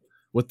look at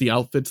with the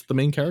outfits the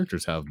main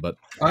characters have. But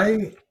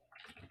I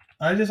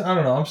don't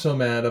know. I'm so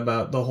mad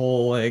about the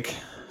whole like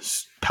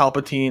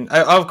Palpatine.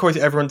 Of course,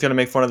 everyone's gonna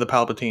make fun of the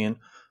Palpatine.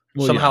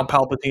 Well, somehow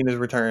Palpatine is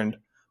returned,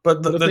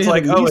 but that's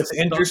like, oh, it's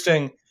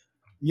interesting.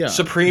 Yeah,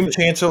 Supreme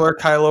Chancellor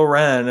Kylo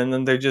Ren, and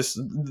then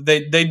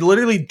they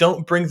literally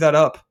don't bring that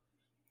up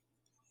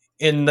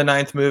in the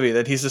 9th movie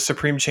that he's the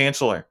Supreme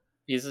Chancellor.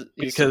 He's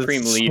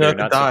Supreme Leader,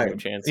 not Supreme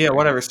Chancellor. Yeah,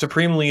 whatever.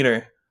 Supreme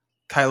Leader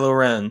Kylo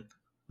Ren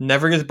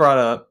never gets brought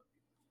up.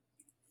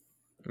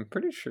 I'm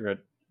pretty sure it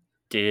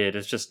did.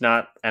 It's just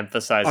not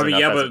emphasized. I mean,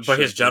 yeah, but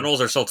his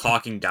generals are still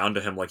talking down to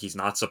him like he's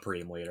not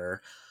Supreme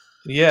Leader.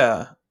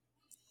 Yeah.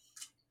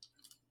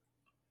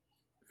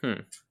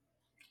 Hux,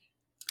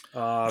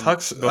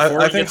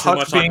 I think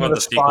Hux being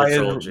the spy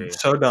is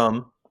so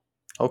dumb.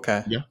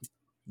 Okay. Yeah.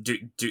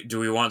 Do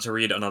we want to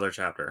read another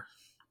chapter?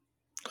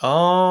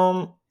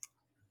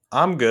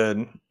 I'm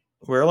good.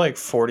 We're like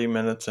 40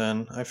 minutes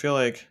in. I feel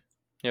like...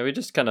 Yeah, we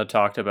just kind of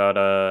talked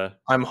about...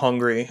 I'm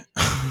hungry.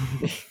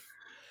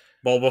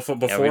 Well,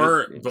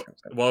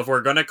 if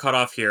we're going to cut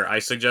off here, I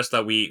suggest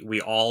that we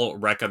all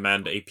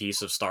recommend a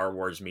piece of Star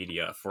Wars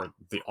media for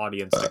the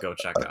audience to go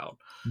check out.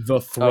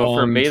 The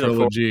Thrawn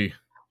trilogy.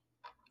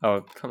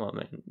 Oh, come on,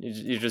 man!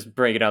 You're just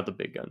breaking out the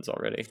big guns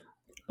already.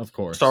 Of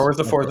course. Star Wars: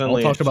 The Force I'll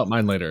Unleashed. talk about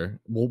mine later.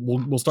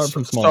 We'll start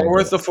from small. Star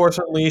Wars: The Force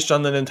Unleashed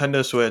on the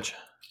Nintendo Switch.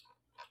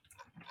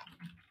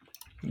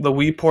 The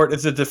Wii port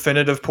is a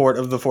definitive port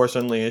of The Force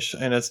Unleashed,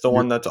 and it's the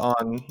one that's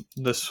on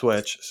the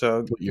Switch.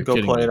 So You're go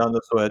kidding play me. it on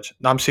the Switch.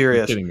 No, I'm You're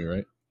serious. kidding me,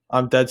 right?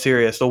 I'm dead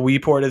serious. The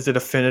Wii port is a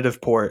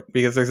definitive port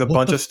because there's a What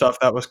bunch the of stuff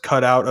that was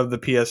cut out of the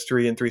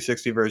PS3 and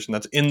 360 version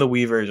that's in the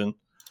Wii version.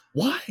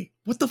 Why?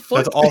 What the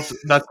fuck?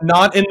 That's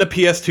not in the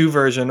PS2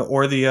 version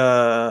or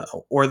the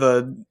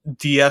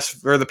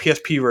DS or the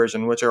PSP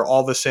version, which are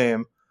all the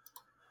same.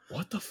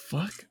 What the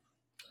fuck?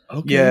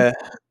 Okay. Yeah.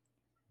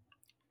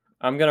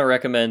 I'm gonna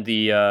recommend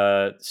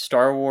the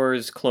Star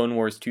Wars Clone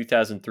Wars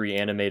 2003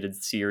 animated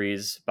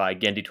series by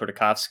Genndy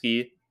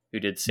Tartakovsky, who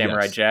did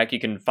Samurai Yes. Jack. You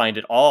can find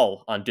it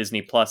all on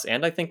Disney Plus,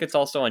 and I think it's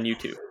also on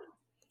YouTube.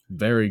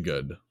 Very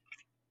good.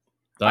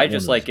 I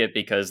just like it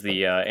because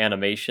the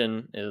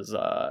animation is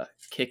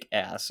kick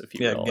ass, if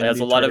you Yeah, will. It has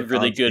a Genndy lot of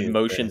really Tartakovsky good is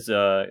motions,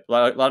 a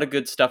lot of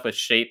good stuff with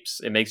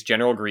shapes. It makes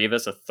General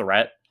Grievous a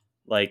threat.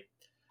 Like,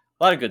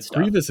 a lot of good stuff.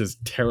 Grievous is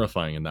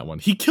terrifying in that one.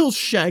 He kills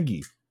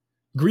Shaggy.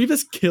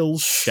 Grievous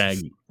kills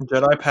Shaggy.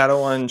 Jedi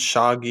Padawan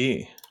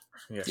Shaggy.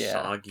 Yeah, Yeah.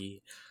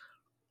 Shaggy.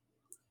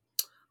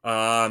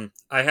 I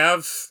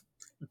have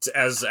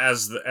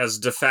as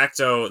de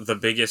facto the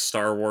biggest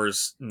Star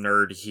Wars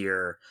nerd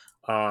here.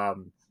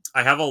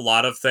 I have a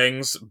lot of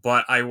things,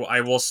 but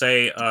I will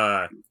say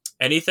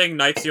anything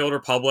Knights of the Old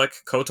Republic,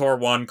 KOTOR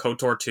 1,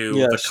 KOTOR 2, the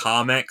Yes.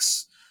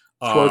 comics,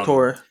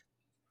 SWTOR.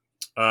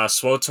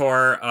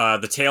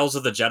 SWTOR, the Tales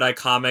of the Jedi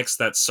comics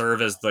that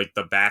serve as like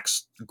the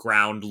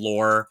background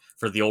lore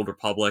for the Old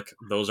Republic.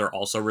 Those are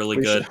also really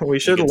good. We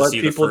should get to let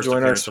see the people first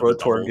join our appearance of the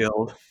SWTOR double.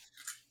 guild.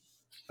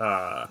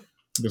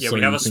 Just Yeah, so we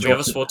you have a can-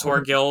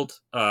 SWTOR guild.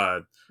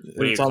 What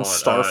do you It's call on it?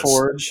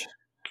 Starforge.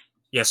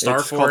 Yeah,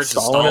 called Starforge,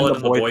 Stalin and the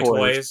Boy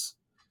Toys.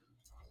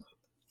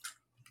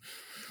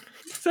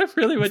 Is that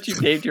really what you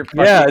named your?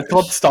 Yeah, fucking- it's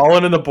called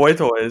Stalin and the Boy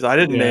Toys. I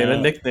didn't name it,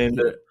 Yeah. Nick named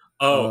it.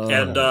 Oh,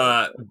 and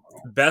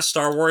best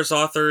Star Wars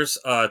authors: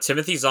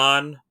 Timothy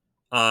Zahn,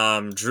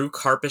 Drew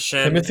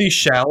Karpyshyn, Timothy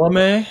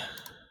Chalamet.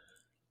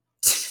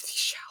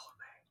 Timothy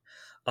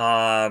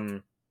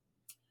Chalamet,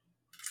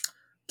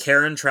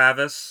 Karen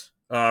Travis.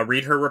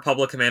 Read her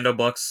Republic Commando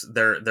books;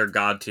 they're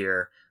god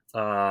tier.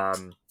 I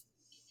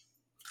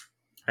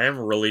am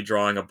really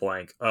drawing a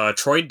blank.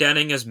 Troy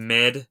Denning is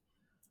mid.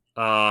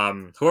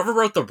 Whoever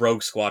wrote the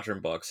Rogue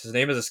Squadron books, his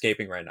name is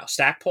escaping right now.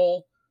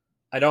 Stackpole?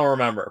 I don't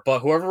remember, but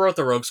whoever wrote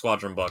the Rogue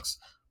Squadron books,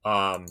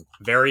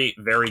 very,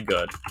 very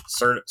good.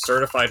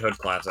 Certified hood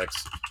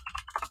classics.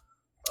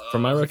 For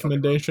my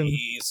recommendation,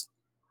 Please.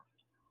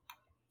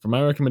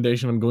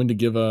 I'm going to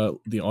give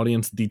the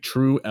audience the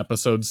true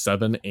episode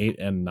 7, 8,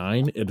 and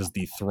 9. It is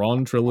the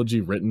Thrawn trilogy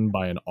written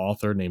by an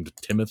author named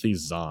Timothy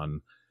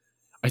Zahn.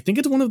 I think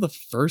it's one of the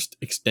first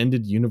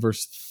extended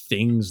universe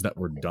things that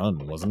were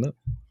done, wasn't it?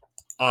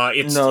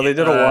 No, they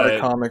did a lot of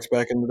comics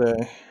back in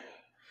the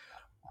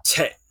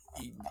day.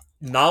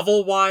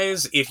 Novel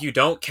wise, if you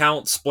don't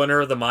count Splinter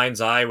of the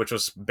Mind's Eye, which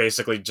was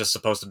basically just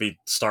supposed to be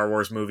Star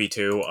Wars movie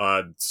 2,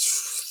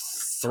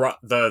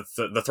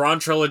 the Thrawn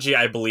trilogy,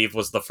 I believe,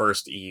 was the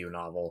first EU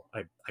novel.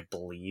 I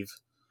believe.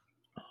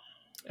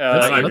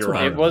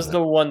 It was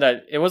the one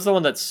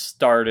that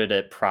started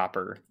it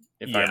proper.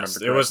 If I remember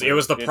correctly. It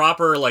was the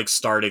proper like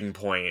starting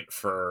point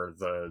for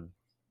the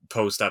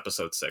post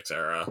Episode 6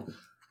 era.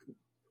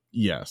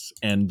 Yes,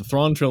 and the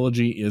Thrawn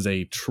trilogy is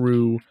a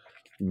true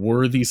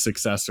worthy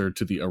successor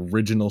to the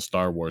original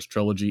Star Wars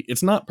trilogy.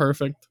 It's not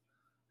perfect,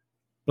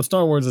 but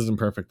Star Wars isn't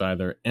perfect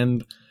either,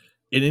 and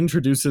it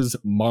introduces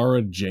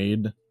Mara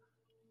Jade,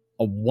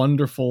 a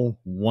wonderful,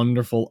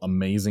 wonderful,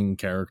 amazing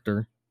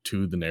character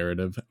to the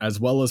narrative, as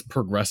well as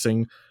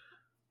progressing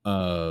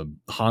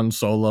Han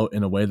Solo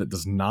in a way that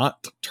does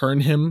not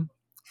turn him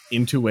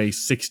into a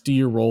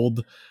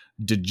 60-year-old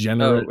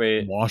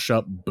degenerate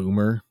wash-up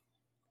boomer.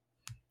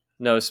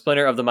 No,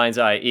 Splinter of the Mind's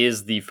Eye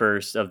is the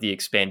first of the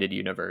expanded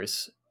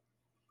universe.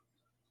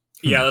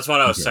 Yeah, that's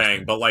what I was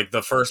saying. But like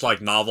the first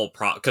like novel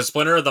because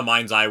Splinter of the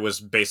Mind's Eye was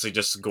basically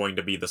just going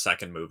to be the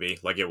second movie.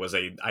 Like it was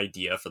a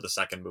idea for the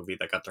second movie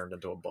that got turned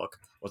into a book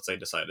once they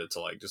decided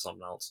to like do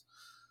something else.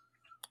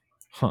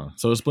 Huh.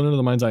 So is Splinter of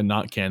the Mind's Eye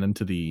not canon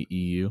to the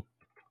EU?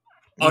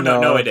 Oh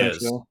no, I it think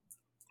is. so.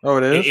 Oh,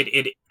 it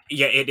is.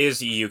 It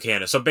is EU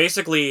canon. So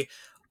basically,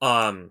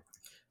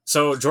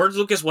 so George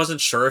Lucas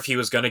wasn't sure if he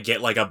was going to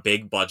get like a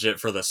big budget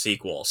for the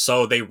sequel.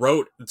 So they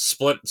wrote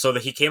so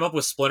that he came up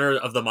with Splinter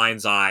of the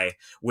Mind's Eye,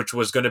 which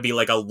was going to be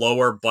like a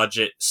lower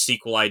budget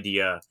sequel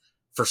idea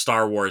for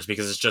Star Wars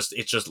because it's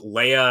just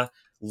Leia,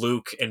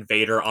 Luke, and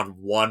Vader on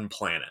one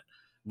planet.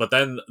 But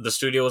then the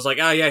studio was like,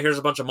 oh yeah, here's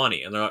a bunch of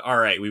money. And they're like, all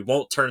right, we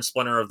won't turn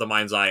Splinter of the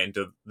Mind's Eye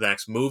into the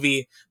next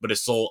movie, but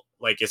it's still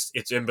like it's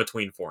in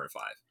between 4 and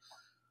 5.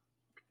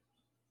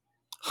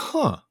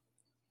 Huh.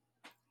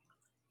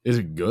 Is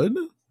it good?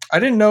 I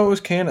didn't know it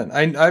was canon.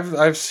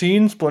 I've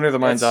seen Splinter of the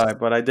Mind's It's- Eye,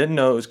 but I didn't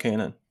know it was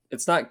canon.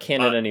 It's not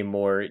canon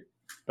anymore,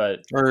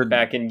 but Or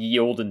back in the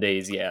olden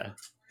days, yeah.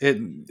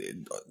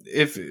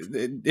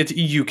 It's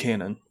EU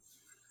canon,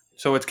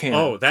 so it's canon.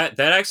 Oh, that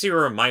actually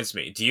reminds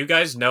me. Do you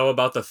guys know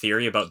about the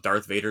theory about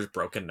Darth Vader's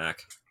broken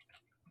neck?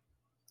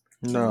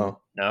 No.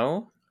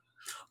 No?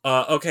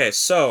 Okay,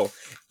 so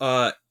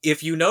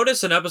if you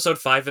notice in episode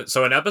 5,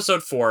 so in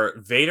episode 4,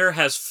 Vader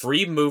has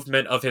free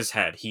movement of his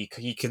head. He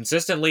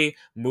consistently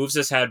moves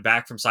his head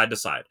back from side to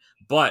side.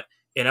 But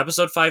in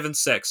episode 5 and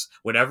 6,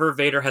 whenever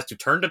Vader has to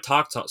turn to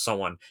talk to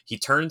someone, he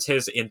turns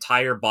his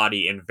entire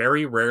body and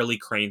very rarely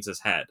cranes his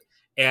head.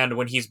 And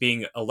when he's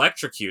being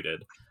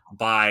electrocuted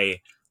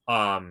by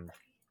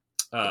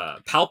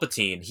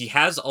Palpatine, he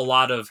has a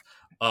lot of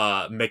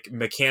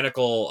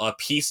mechanical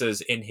pieces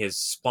in his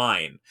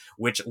spine,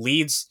 which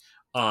leads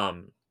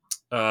some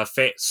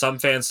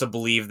fans to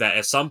believe that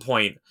at some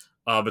point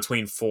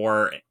between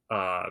before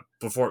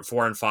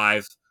 4 and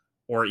 5,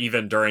 or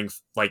even during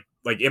like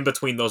in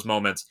between those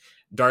moments,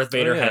 Darth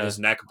Vader had his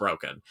neck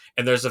broken.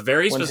 And there's a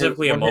very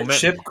specifically a moment. His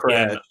ship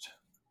crashed.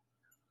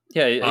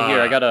 Yeah,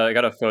 here I got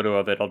a photo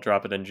of it. I'll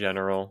drop it in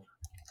general.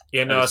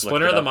 In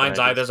Splinter of the Mind's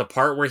Eye, there's a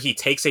part where he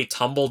takes a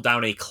tumble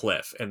down a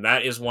cliff, and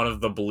that is one of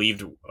the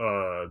believed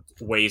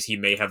ways he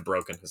may have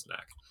broken his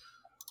neck.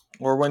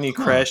 Or when he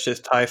crashed his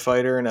TIE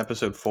fighter in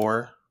episode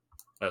 4.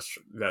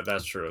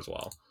 That's true as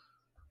well.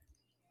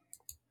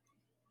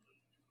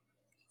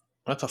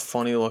 That's a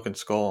funny looking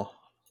skull.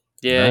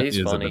 Yeah, That he's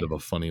is funny. a bit of a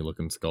funny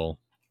looking skull.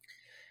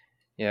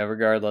 Yeah,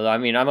 regardless. I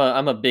mean,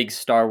 I'm a big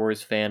Star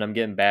Wars fan. I'm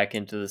getting back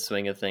into the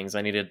swing of things.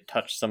 I need to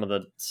touch some of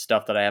the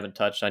stuff that I haven't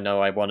touched. I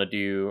know I want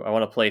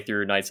to play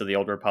through Knights of the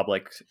Old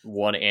Republic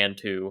 1 and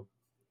 2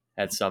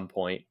 at some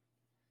point.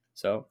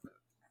 So,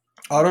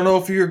 I don't know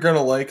if you're going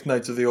to like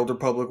Knights of the Old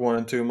Republic 1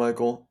 and 2,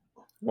 Michael.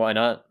 why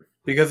not?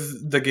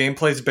 Because the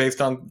gameplay is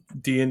based on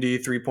D&D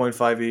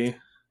 3.5e.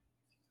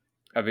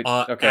 I mean,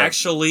 okay.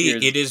 Actually,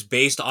 it is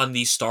based on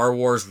the Star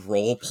Wars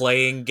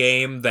role-playing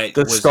game that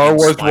The was Star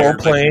Wars inspired by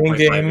role-playing 3.5e.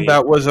 game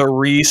that was a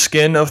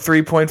reskin of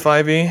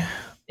 3.5e.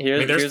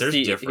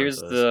 there's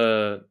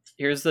differences.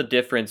 Here's the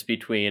difference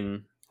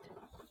between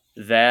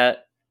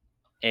that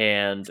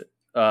and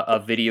a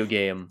video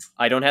game.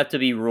 I don't have to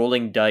be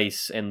rolling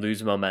dice and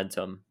lose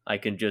momentum. I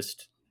can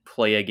just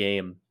play a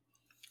game.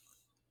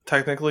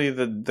 Technically,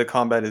 the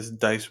combat is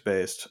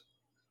dice-based.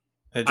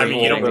 It I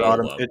mean, you don't roll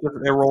them.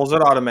 it rolls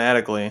it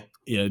automatically.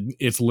 Yeah,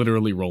 it's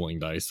literally rolling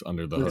dice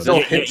under the hood. Still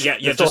Yeah, hit, yeah,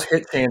 it still just-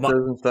 hit chances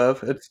and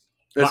stuff. It's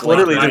My-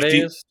 literally my-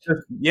 just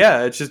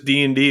it's just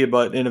D&D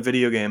but in a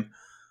video game.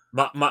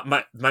 My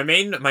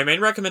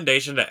main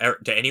recommendation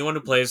to anyone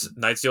who plays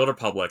Knights of the Old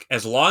Republic,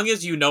 as long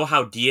as you know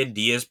how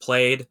D&D is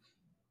played,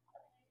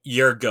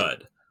 you're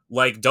good.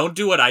 Like, don't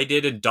do what I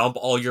did and dump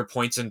all your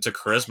points into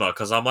charisma,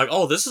 because I'm like,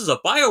 oh, this is a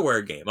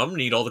BioWare game. I'm gonna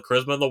need all the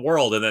charisma in the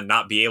world, and then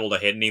not be able to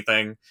hit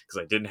anything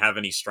because I didn't have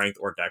any strength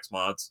or dex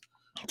mods.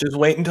 Just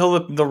wait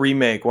until the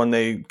remake when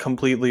they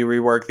completely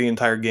rework the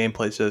entire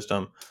gameplay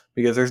system,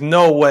 because there's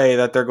no way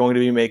that they're going to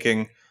be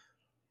making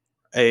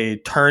a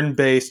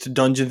turn-based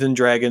Dungeons and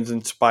Dragons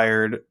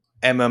inspired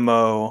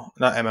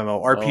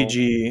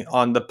RPG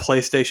on the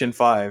PlayStation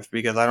 5,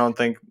 because I don't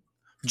think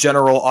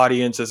general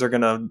audiences are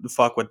going to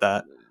fuck with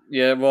that.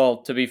 Yeah, well,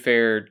 to be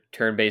fair,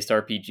 turn-based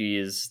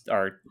RPGs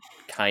are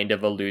kind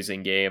of a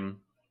losing game.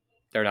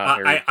 They're not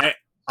very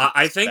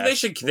I think they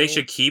successful.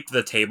 should keep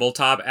the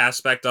tabletop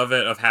aspect of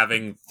it, of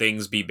having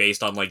things be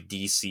based on like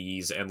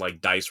DCs and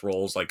like dice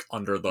rolls like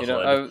under the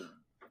hood.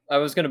 I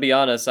was going to be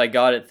honest, I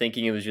got it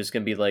thinking it was just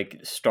going to be like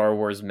Star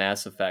Wars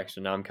Mass Effect,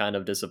 and I'm kind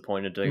of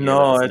disappointed to hear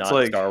No, that it's not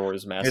like- Star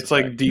Wars Mass It's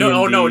Effect. like D&D.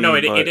 No,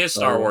 it but is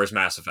Star Wars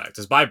Mass Effect.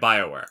 It's by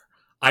BioWare.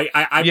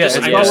 It's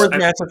Star Wars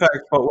Mass Effect,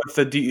 but with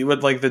the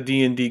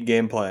D&D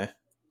gameplay.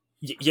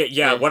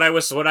 Yeah. What I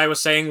was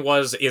saying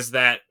is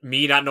that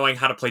me not knowing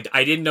how to play,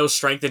 I didn't know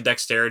strength and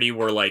dexterity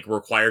were like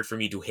required for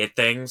me to hit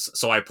things,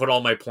 so I put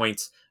all my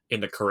points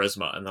into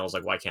charisma, and I was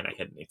like, why can't I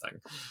hit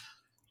anything?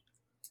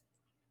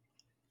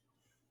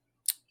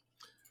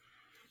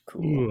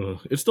 Cool.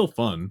 It's still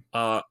fun.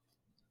 Uh,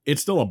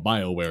 It's still a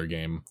BioWare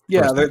game.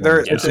 Yeah, first and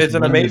foremost. it's just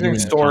an when you're amazing doing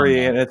story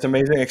combat. and it's an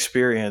amazing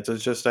experience.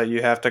 It's just that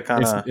you have to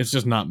kind of It's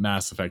just not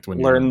Mass Effect when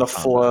you're learn in the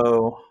combat.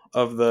 flow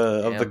of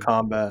the Damn.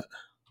 combat.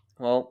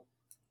 Well,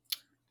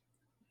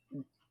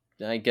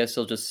 I guess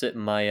I'll just sit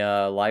in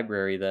my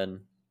library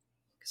then.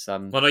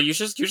 Cause well, no, you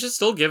should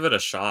still give it a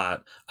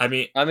shot. I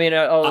mean,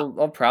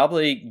 I'll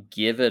probably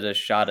give it a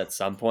shot at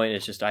some point.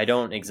 It's just I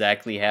don't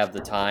exactly have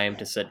the time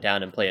to sit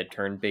down and play a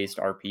turn-based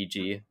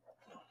RPG.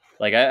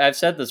 Like I've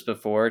said this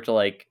before to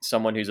like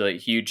someone who's a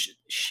huge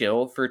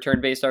shill for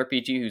turn-based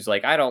RPG, who's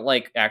like, I don't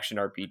like action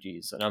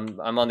RPGs, and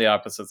I'm on the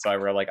opposite side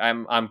where like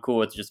I'm cool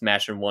with just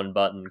mashing one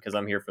button because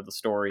I'm here for the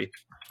story.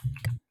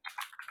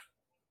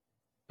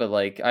 But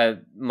like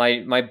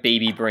my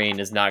baby brain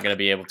is not going to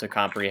be able to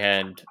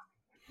comprehend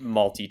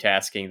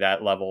multitasking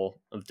that level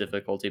of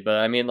difficulty. But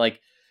I mean,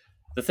 like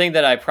the thing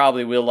that I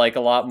probably will like a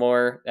lot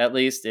more, at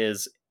least,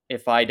 is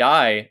if I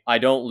die, I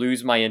don't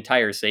lose my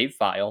entire save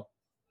file.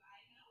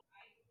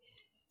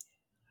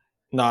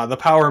 Nah, the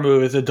power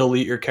move is to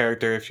delete your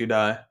character if you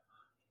die.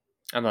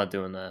 I'm not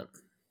doing that.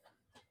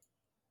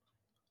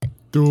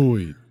 Do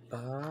it.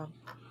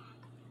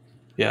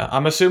 Yeah,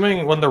 I'm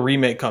assuming when the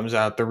remake comes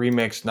out, the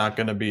remake's not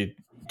going to be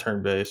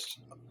turn-based.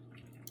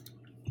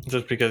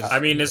 Just because I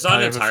mean, it's not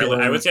I have a entirely. I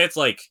feeling- would say it's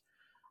like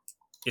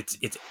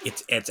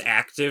it's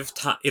active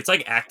time. It's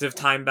like active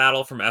time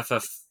battle from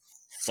FF.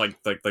 It's like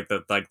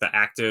the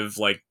active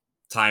like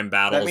time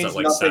battles means that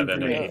like nothing to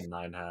 7, me. 8, and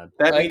 9 had,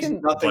 That I means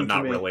can- nothing but to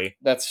not me. really.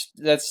 That's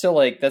still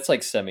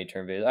like semi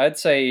turn based. I'd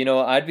say, you know,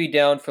 I'd be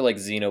down for like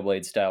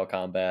Xenoblade style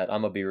combat.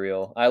 I'm gonna be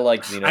real. I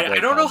like Xenoblade. I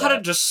don't know how to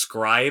combat.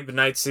 describe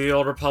Knights of the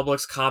Old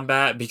Republic's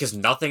combat because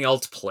nothing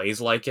else plays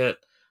like it.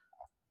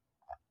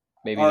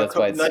 Maybe that's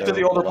why it's Knights so of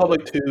the Old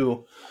Republic beloved.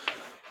 2.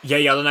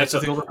 Yeah, the Knights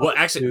of the Old well, Republic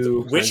actually,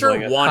 2 plays Witcher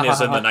like it. 1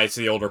 is in the Knights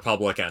of the Old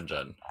Republic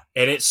engine,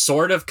 and it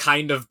sort of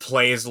kind of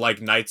plays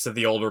like Knights of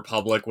the Old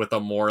Republic with a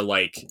more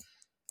like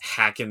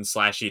hack and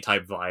slashy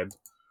type vibe.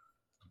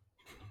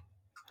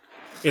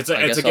 It's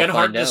I guess again I'll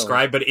hard find to out.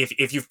 describe, but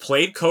if you've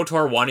played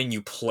KOTOR 1 and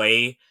you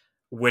play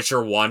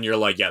Witcher 1, you're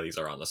like, yeah, these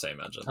are on the same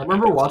engine. I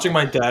remember watching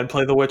my dad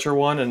play The Witcher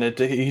 1, and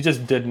he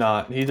just did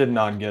not get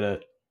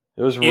it.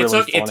 It was really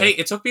funny.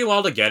 It took me a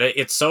while to get it.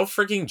 It's so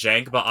freaking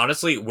jank, but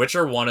honestly,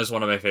 Witcher 1 is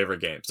one of my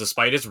favorite games.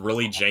 Despite its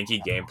really janky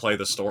gameplay,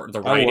 the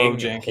I writing love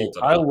janky. holds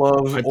it I up.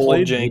 love I old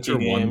played janky Witcher 1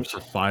 games. for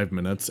 5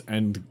 minutes,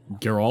 and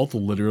Geralt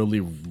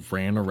literally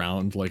ran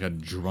around like a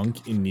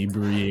drunk,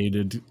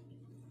 inebriated,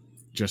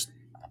 just...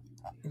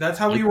 That's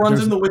how he Like, runs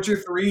there's- in The Witcher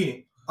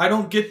 3. I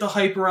don't get the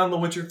hype around The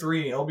Witcher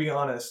 3, I'll be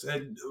honest.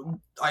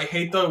 I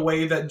hate the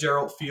way that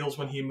Geralt feels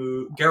when he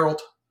moves.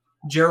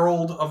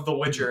 Gerald of The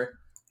Witcher.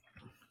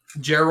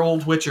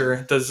 Gerald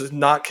Witcher does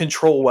not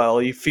control well.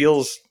 He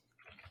feels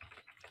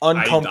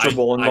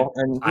uncomfortable.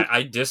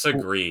 I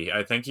disagree.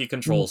 I think he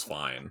controls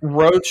fine.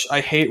 Roach,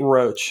 I hate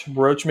Roach.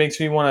 Roach makes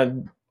me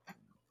want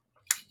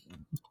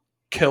to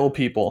kill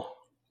people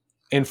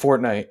in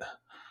Fortnite.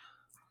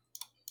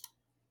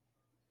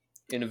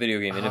 In a video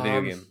game. In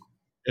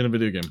a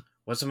video game.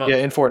 What's about? Yeah,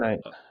 in Fortnite.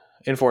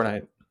 In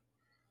Fortnite.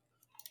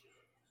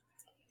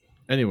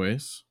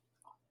 Anyways,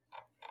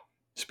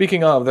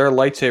 Speaking of, there are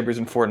lightsabers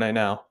in Fortnite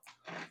now.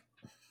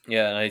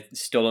 Yeah, and I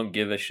still don't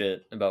give a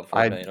shit about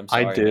Fortnite. I'm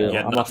I sorry. do. man.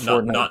 Yeah, I'm a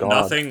Fortnite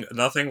god.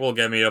 nothing will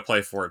get me to play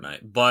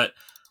Fortnite. But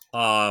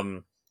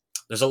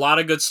there's a lot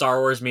of good Star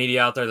Wars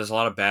media out there. There's a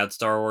lot of bad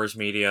Star Wars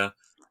media.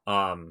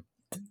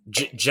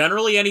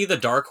 Generally, any of the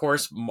Dark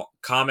Horse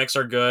comics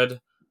are good.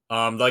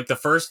 Like the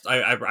first,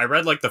 I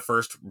read like the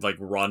first like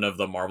run of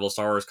the Marvel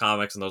Star Wars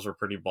comics, and those were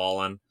pretty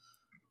ballin'.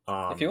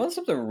 If you want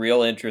something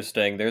real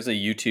interesting, there's a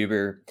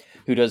YouTuber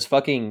who does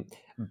fucking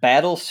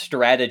battle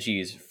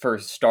strategies for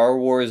Star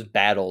Wars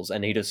battles,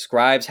 and he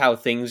describes how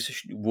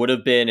things would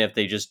have been if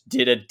they just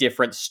did a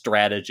different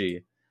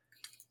strategy.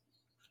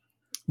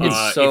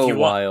 It's so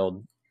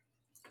wild.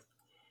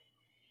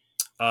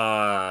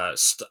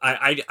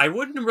 I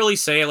wouldn't really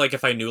say like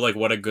if I knew like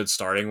what a good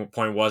starting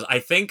point was. I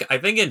think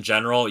in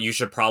general you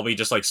should probably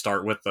just like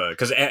start with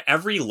because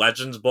every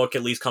Legends book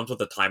at least comes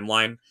with a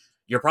timeline.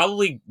 You're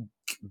probably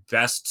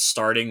best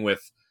starting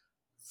with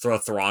the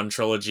Thrawn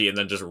trilogy and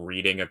then just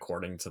reading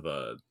according to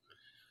the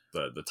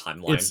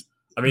timeline.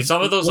 I mean,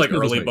 some of those like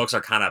early books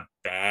are kind of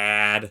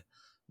bad,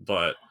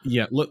 but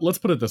yeah, let's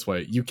put it this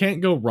way: you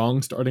can't go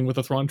wrong starting with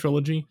the Thrawn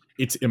trilogy.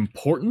 It's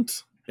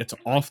important. It's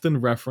often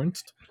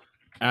referenced.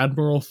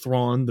 Admiral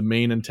Thrawn, the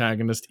main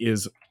antagonist,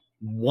 is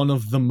one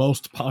of the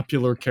most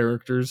popular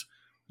characters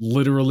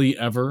literally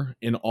ever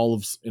in all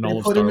of Star Wars.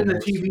 They put him in the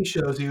TV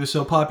shows. He was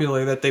so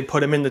popular that They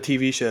put him in the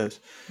TV shows.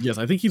 Yes,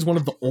 I think he's one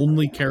of the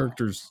only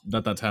characters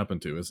that's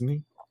happened to, isn't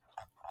he?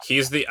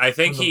 He's I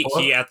think In the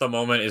book? he at the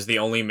moment is the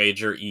only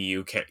major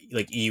EU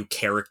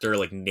character,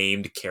 like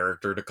named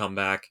character to come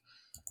back.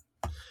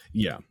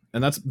 Yeah,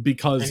 and that's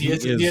because And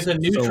he has a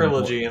new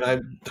trilogy, and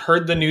I've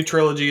heard the new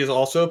trilogy is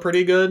also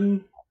pretty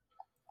good.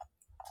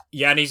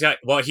 Yeah, and he's got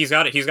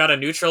a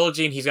new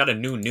trilogy, and he's got a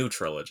new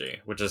trilogy,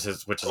 which is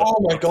Oh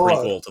my a God.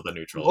 prequel to the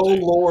new Oh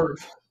trilogy. Lord,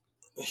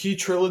 he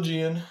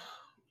trilogy-in.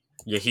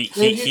 Yeah, he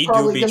He's do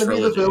probably be gonna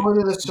be the trilogy. villain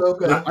in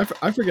Ahsoka.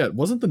 I forget.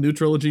 Wasn't the new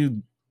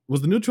trilogy?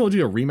 Was the new trilogy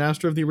a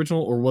remaster of the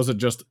original, or was it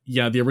just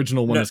the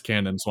original one No. is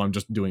canon, so I'm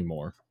just doing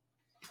more?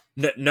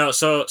 No,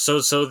 so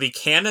the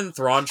canon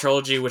Thrawn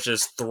trilogy, which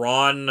is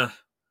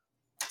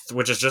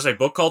just a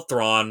book called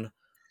Thrawn,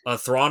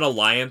 Thrawn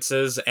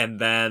Alliances, and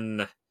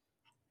then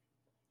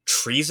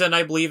Treason,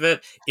 I believe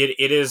it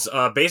is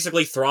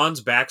basically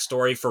Thrawn's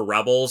backstory for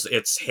Rebels.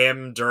 It's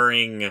him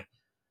during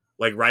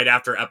like right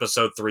after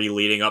episode 3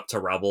 leading up to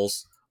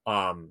Rebels.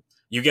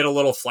 You get a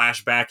little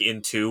flashback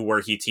into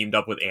where he teamed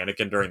up with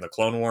Anakin during the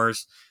Clone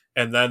Wars,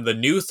 and then the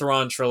new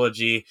Thrawn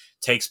trilogy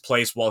takes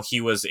place while he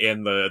was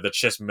in the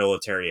Chiss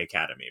Military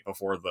Academy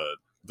before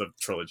the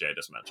trilogy I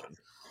just mentioned.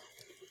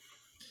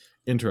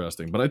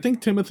 Interesting, but I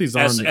think Timothy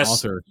Zahn, the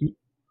author.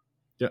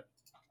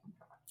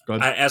 Go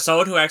ahead. As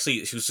someone who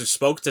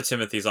spoke to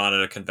Timothy Zahn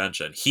at a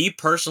convention, he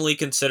personally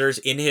considers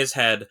in his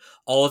head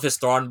all of his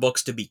Thrawn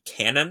books to be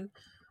canon.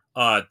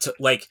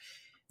 Like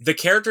the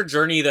character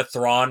journey that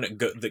Thrawn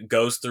that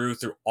goes through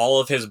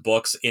all of his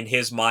books in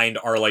his mind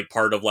are like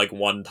part of like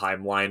one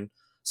timeline.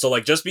 So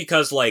like just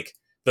because like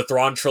the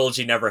Thrawn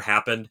trilogy never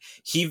happened.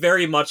 He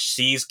very much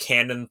sees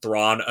canon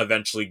Thrawn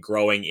eventually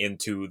growing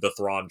into the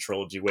Thrawn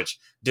trilogy, which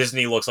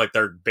Disney looks like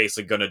they're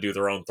basically going to do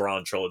their own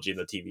Thrawn trilogy in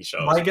the TV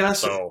shows. My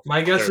guess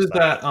there's is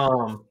that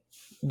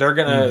they're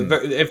gonna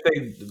Mhm. if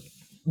they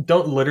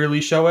don't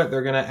literally show it,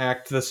 they're gonna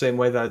act the same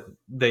way that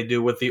they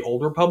do with the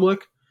Old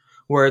Republic,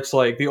 where it's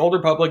like the Old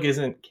Republic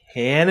isn't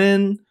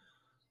canon,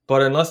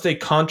 but unless they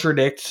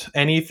contradict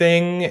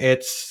anything,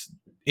 it's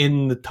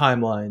in the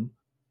timeline.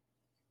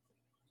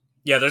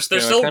 Yeah, there's Yeah,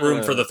 still kinda-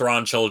 room for the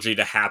Thrawn trilogy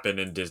to happen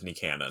in Disney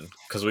canon.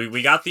 Because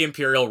we got the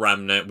Imperial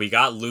Remnant, we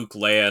got Luke,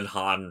 Leia, and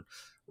Han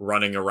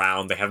running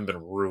around. They haven't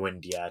been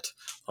ruined yet.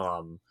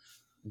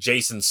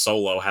 Jason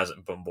Solo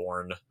hasn't been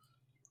born.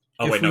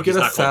 Oh If wait, we no, get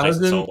he's not called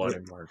Jason 1,000 Solo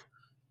anymore.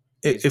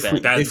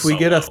 If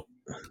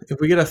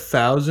we get a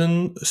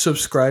 1,000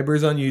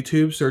 subscribers on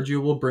YouTube,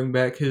 Sergio will bring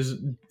back his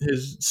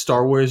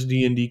Star Wars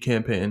D&D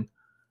campaign.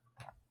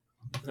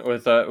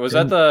 With was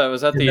that the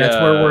And that's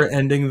where we're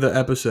ending the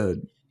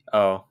episode.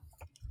 oh.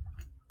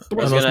 I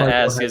was Unless gonna Michael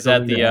ask, has is that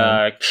something the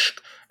to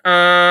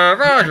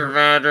Roger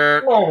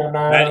Roger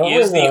That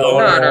is the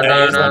owner.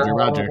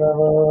 Roger,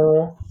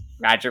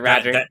 Roger.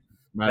 Roger.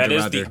 That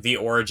is Roger. the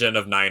origin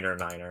of Niner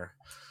Niner.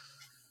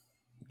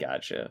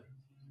 Gotcha.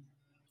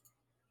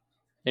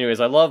 Anyways,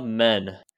 I love men.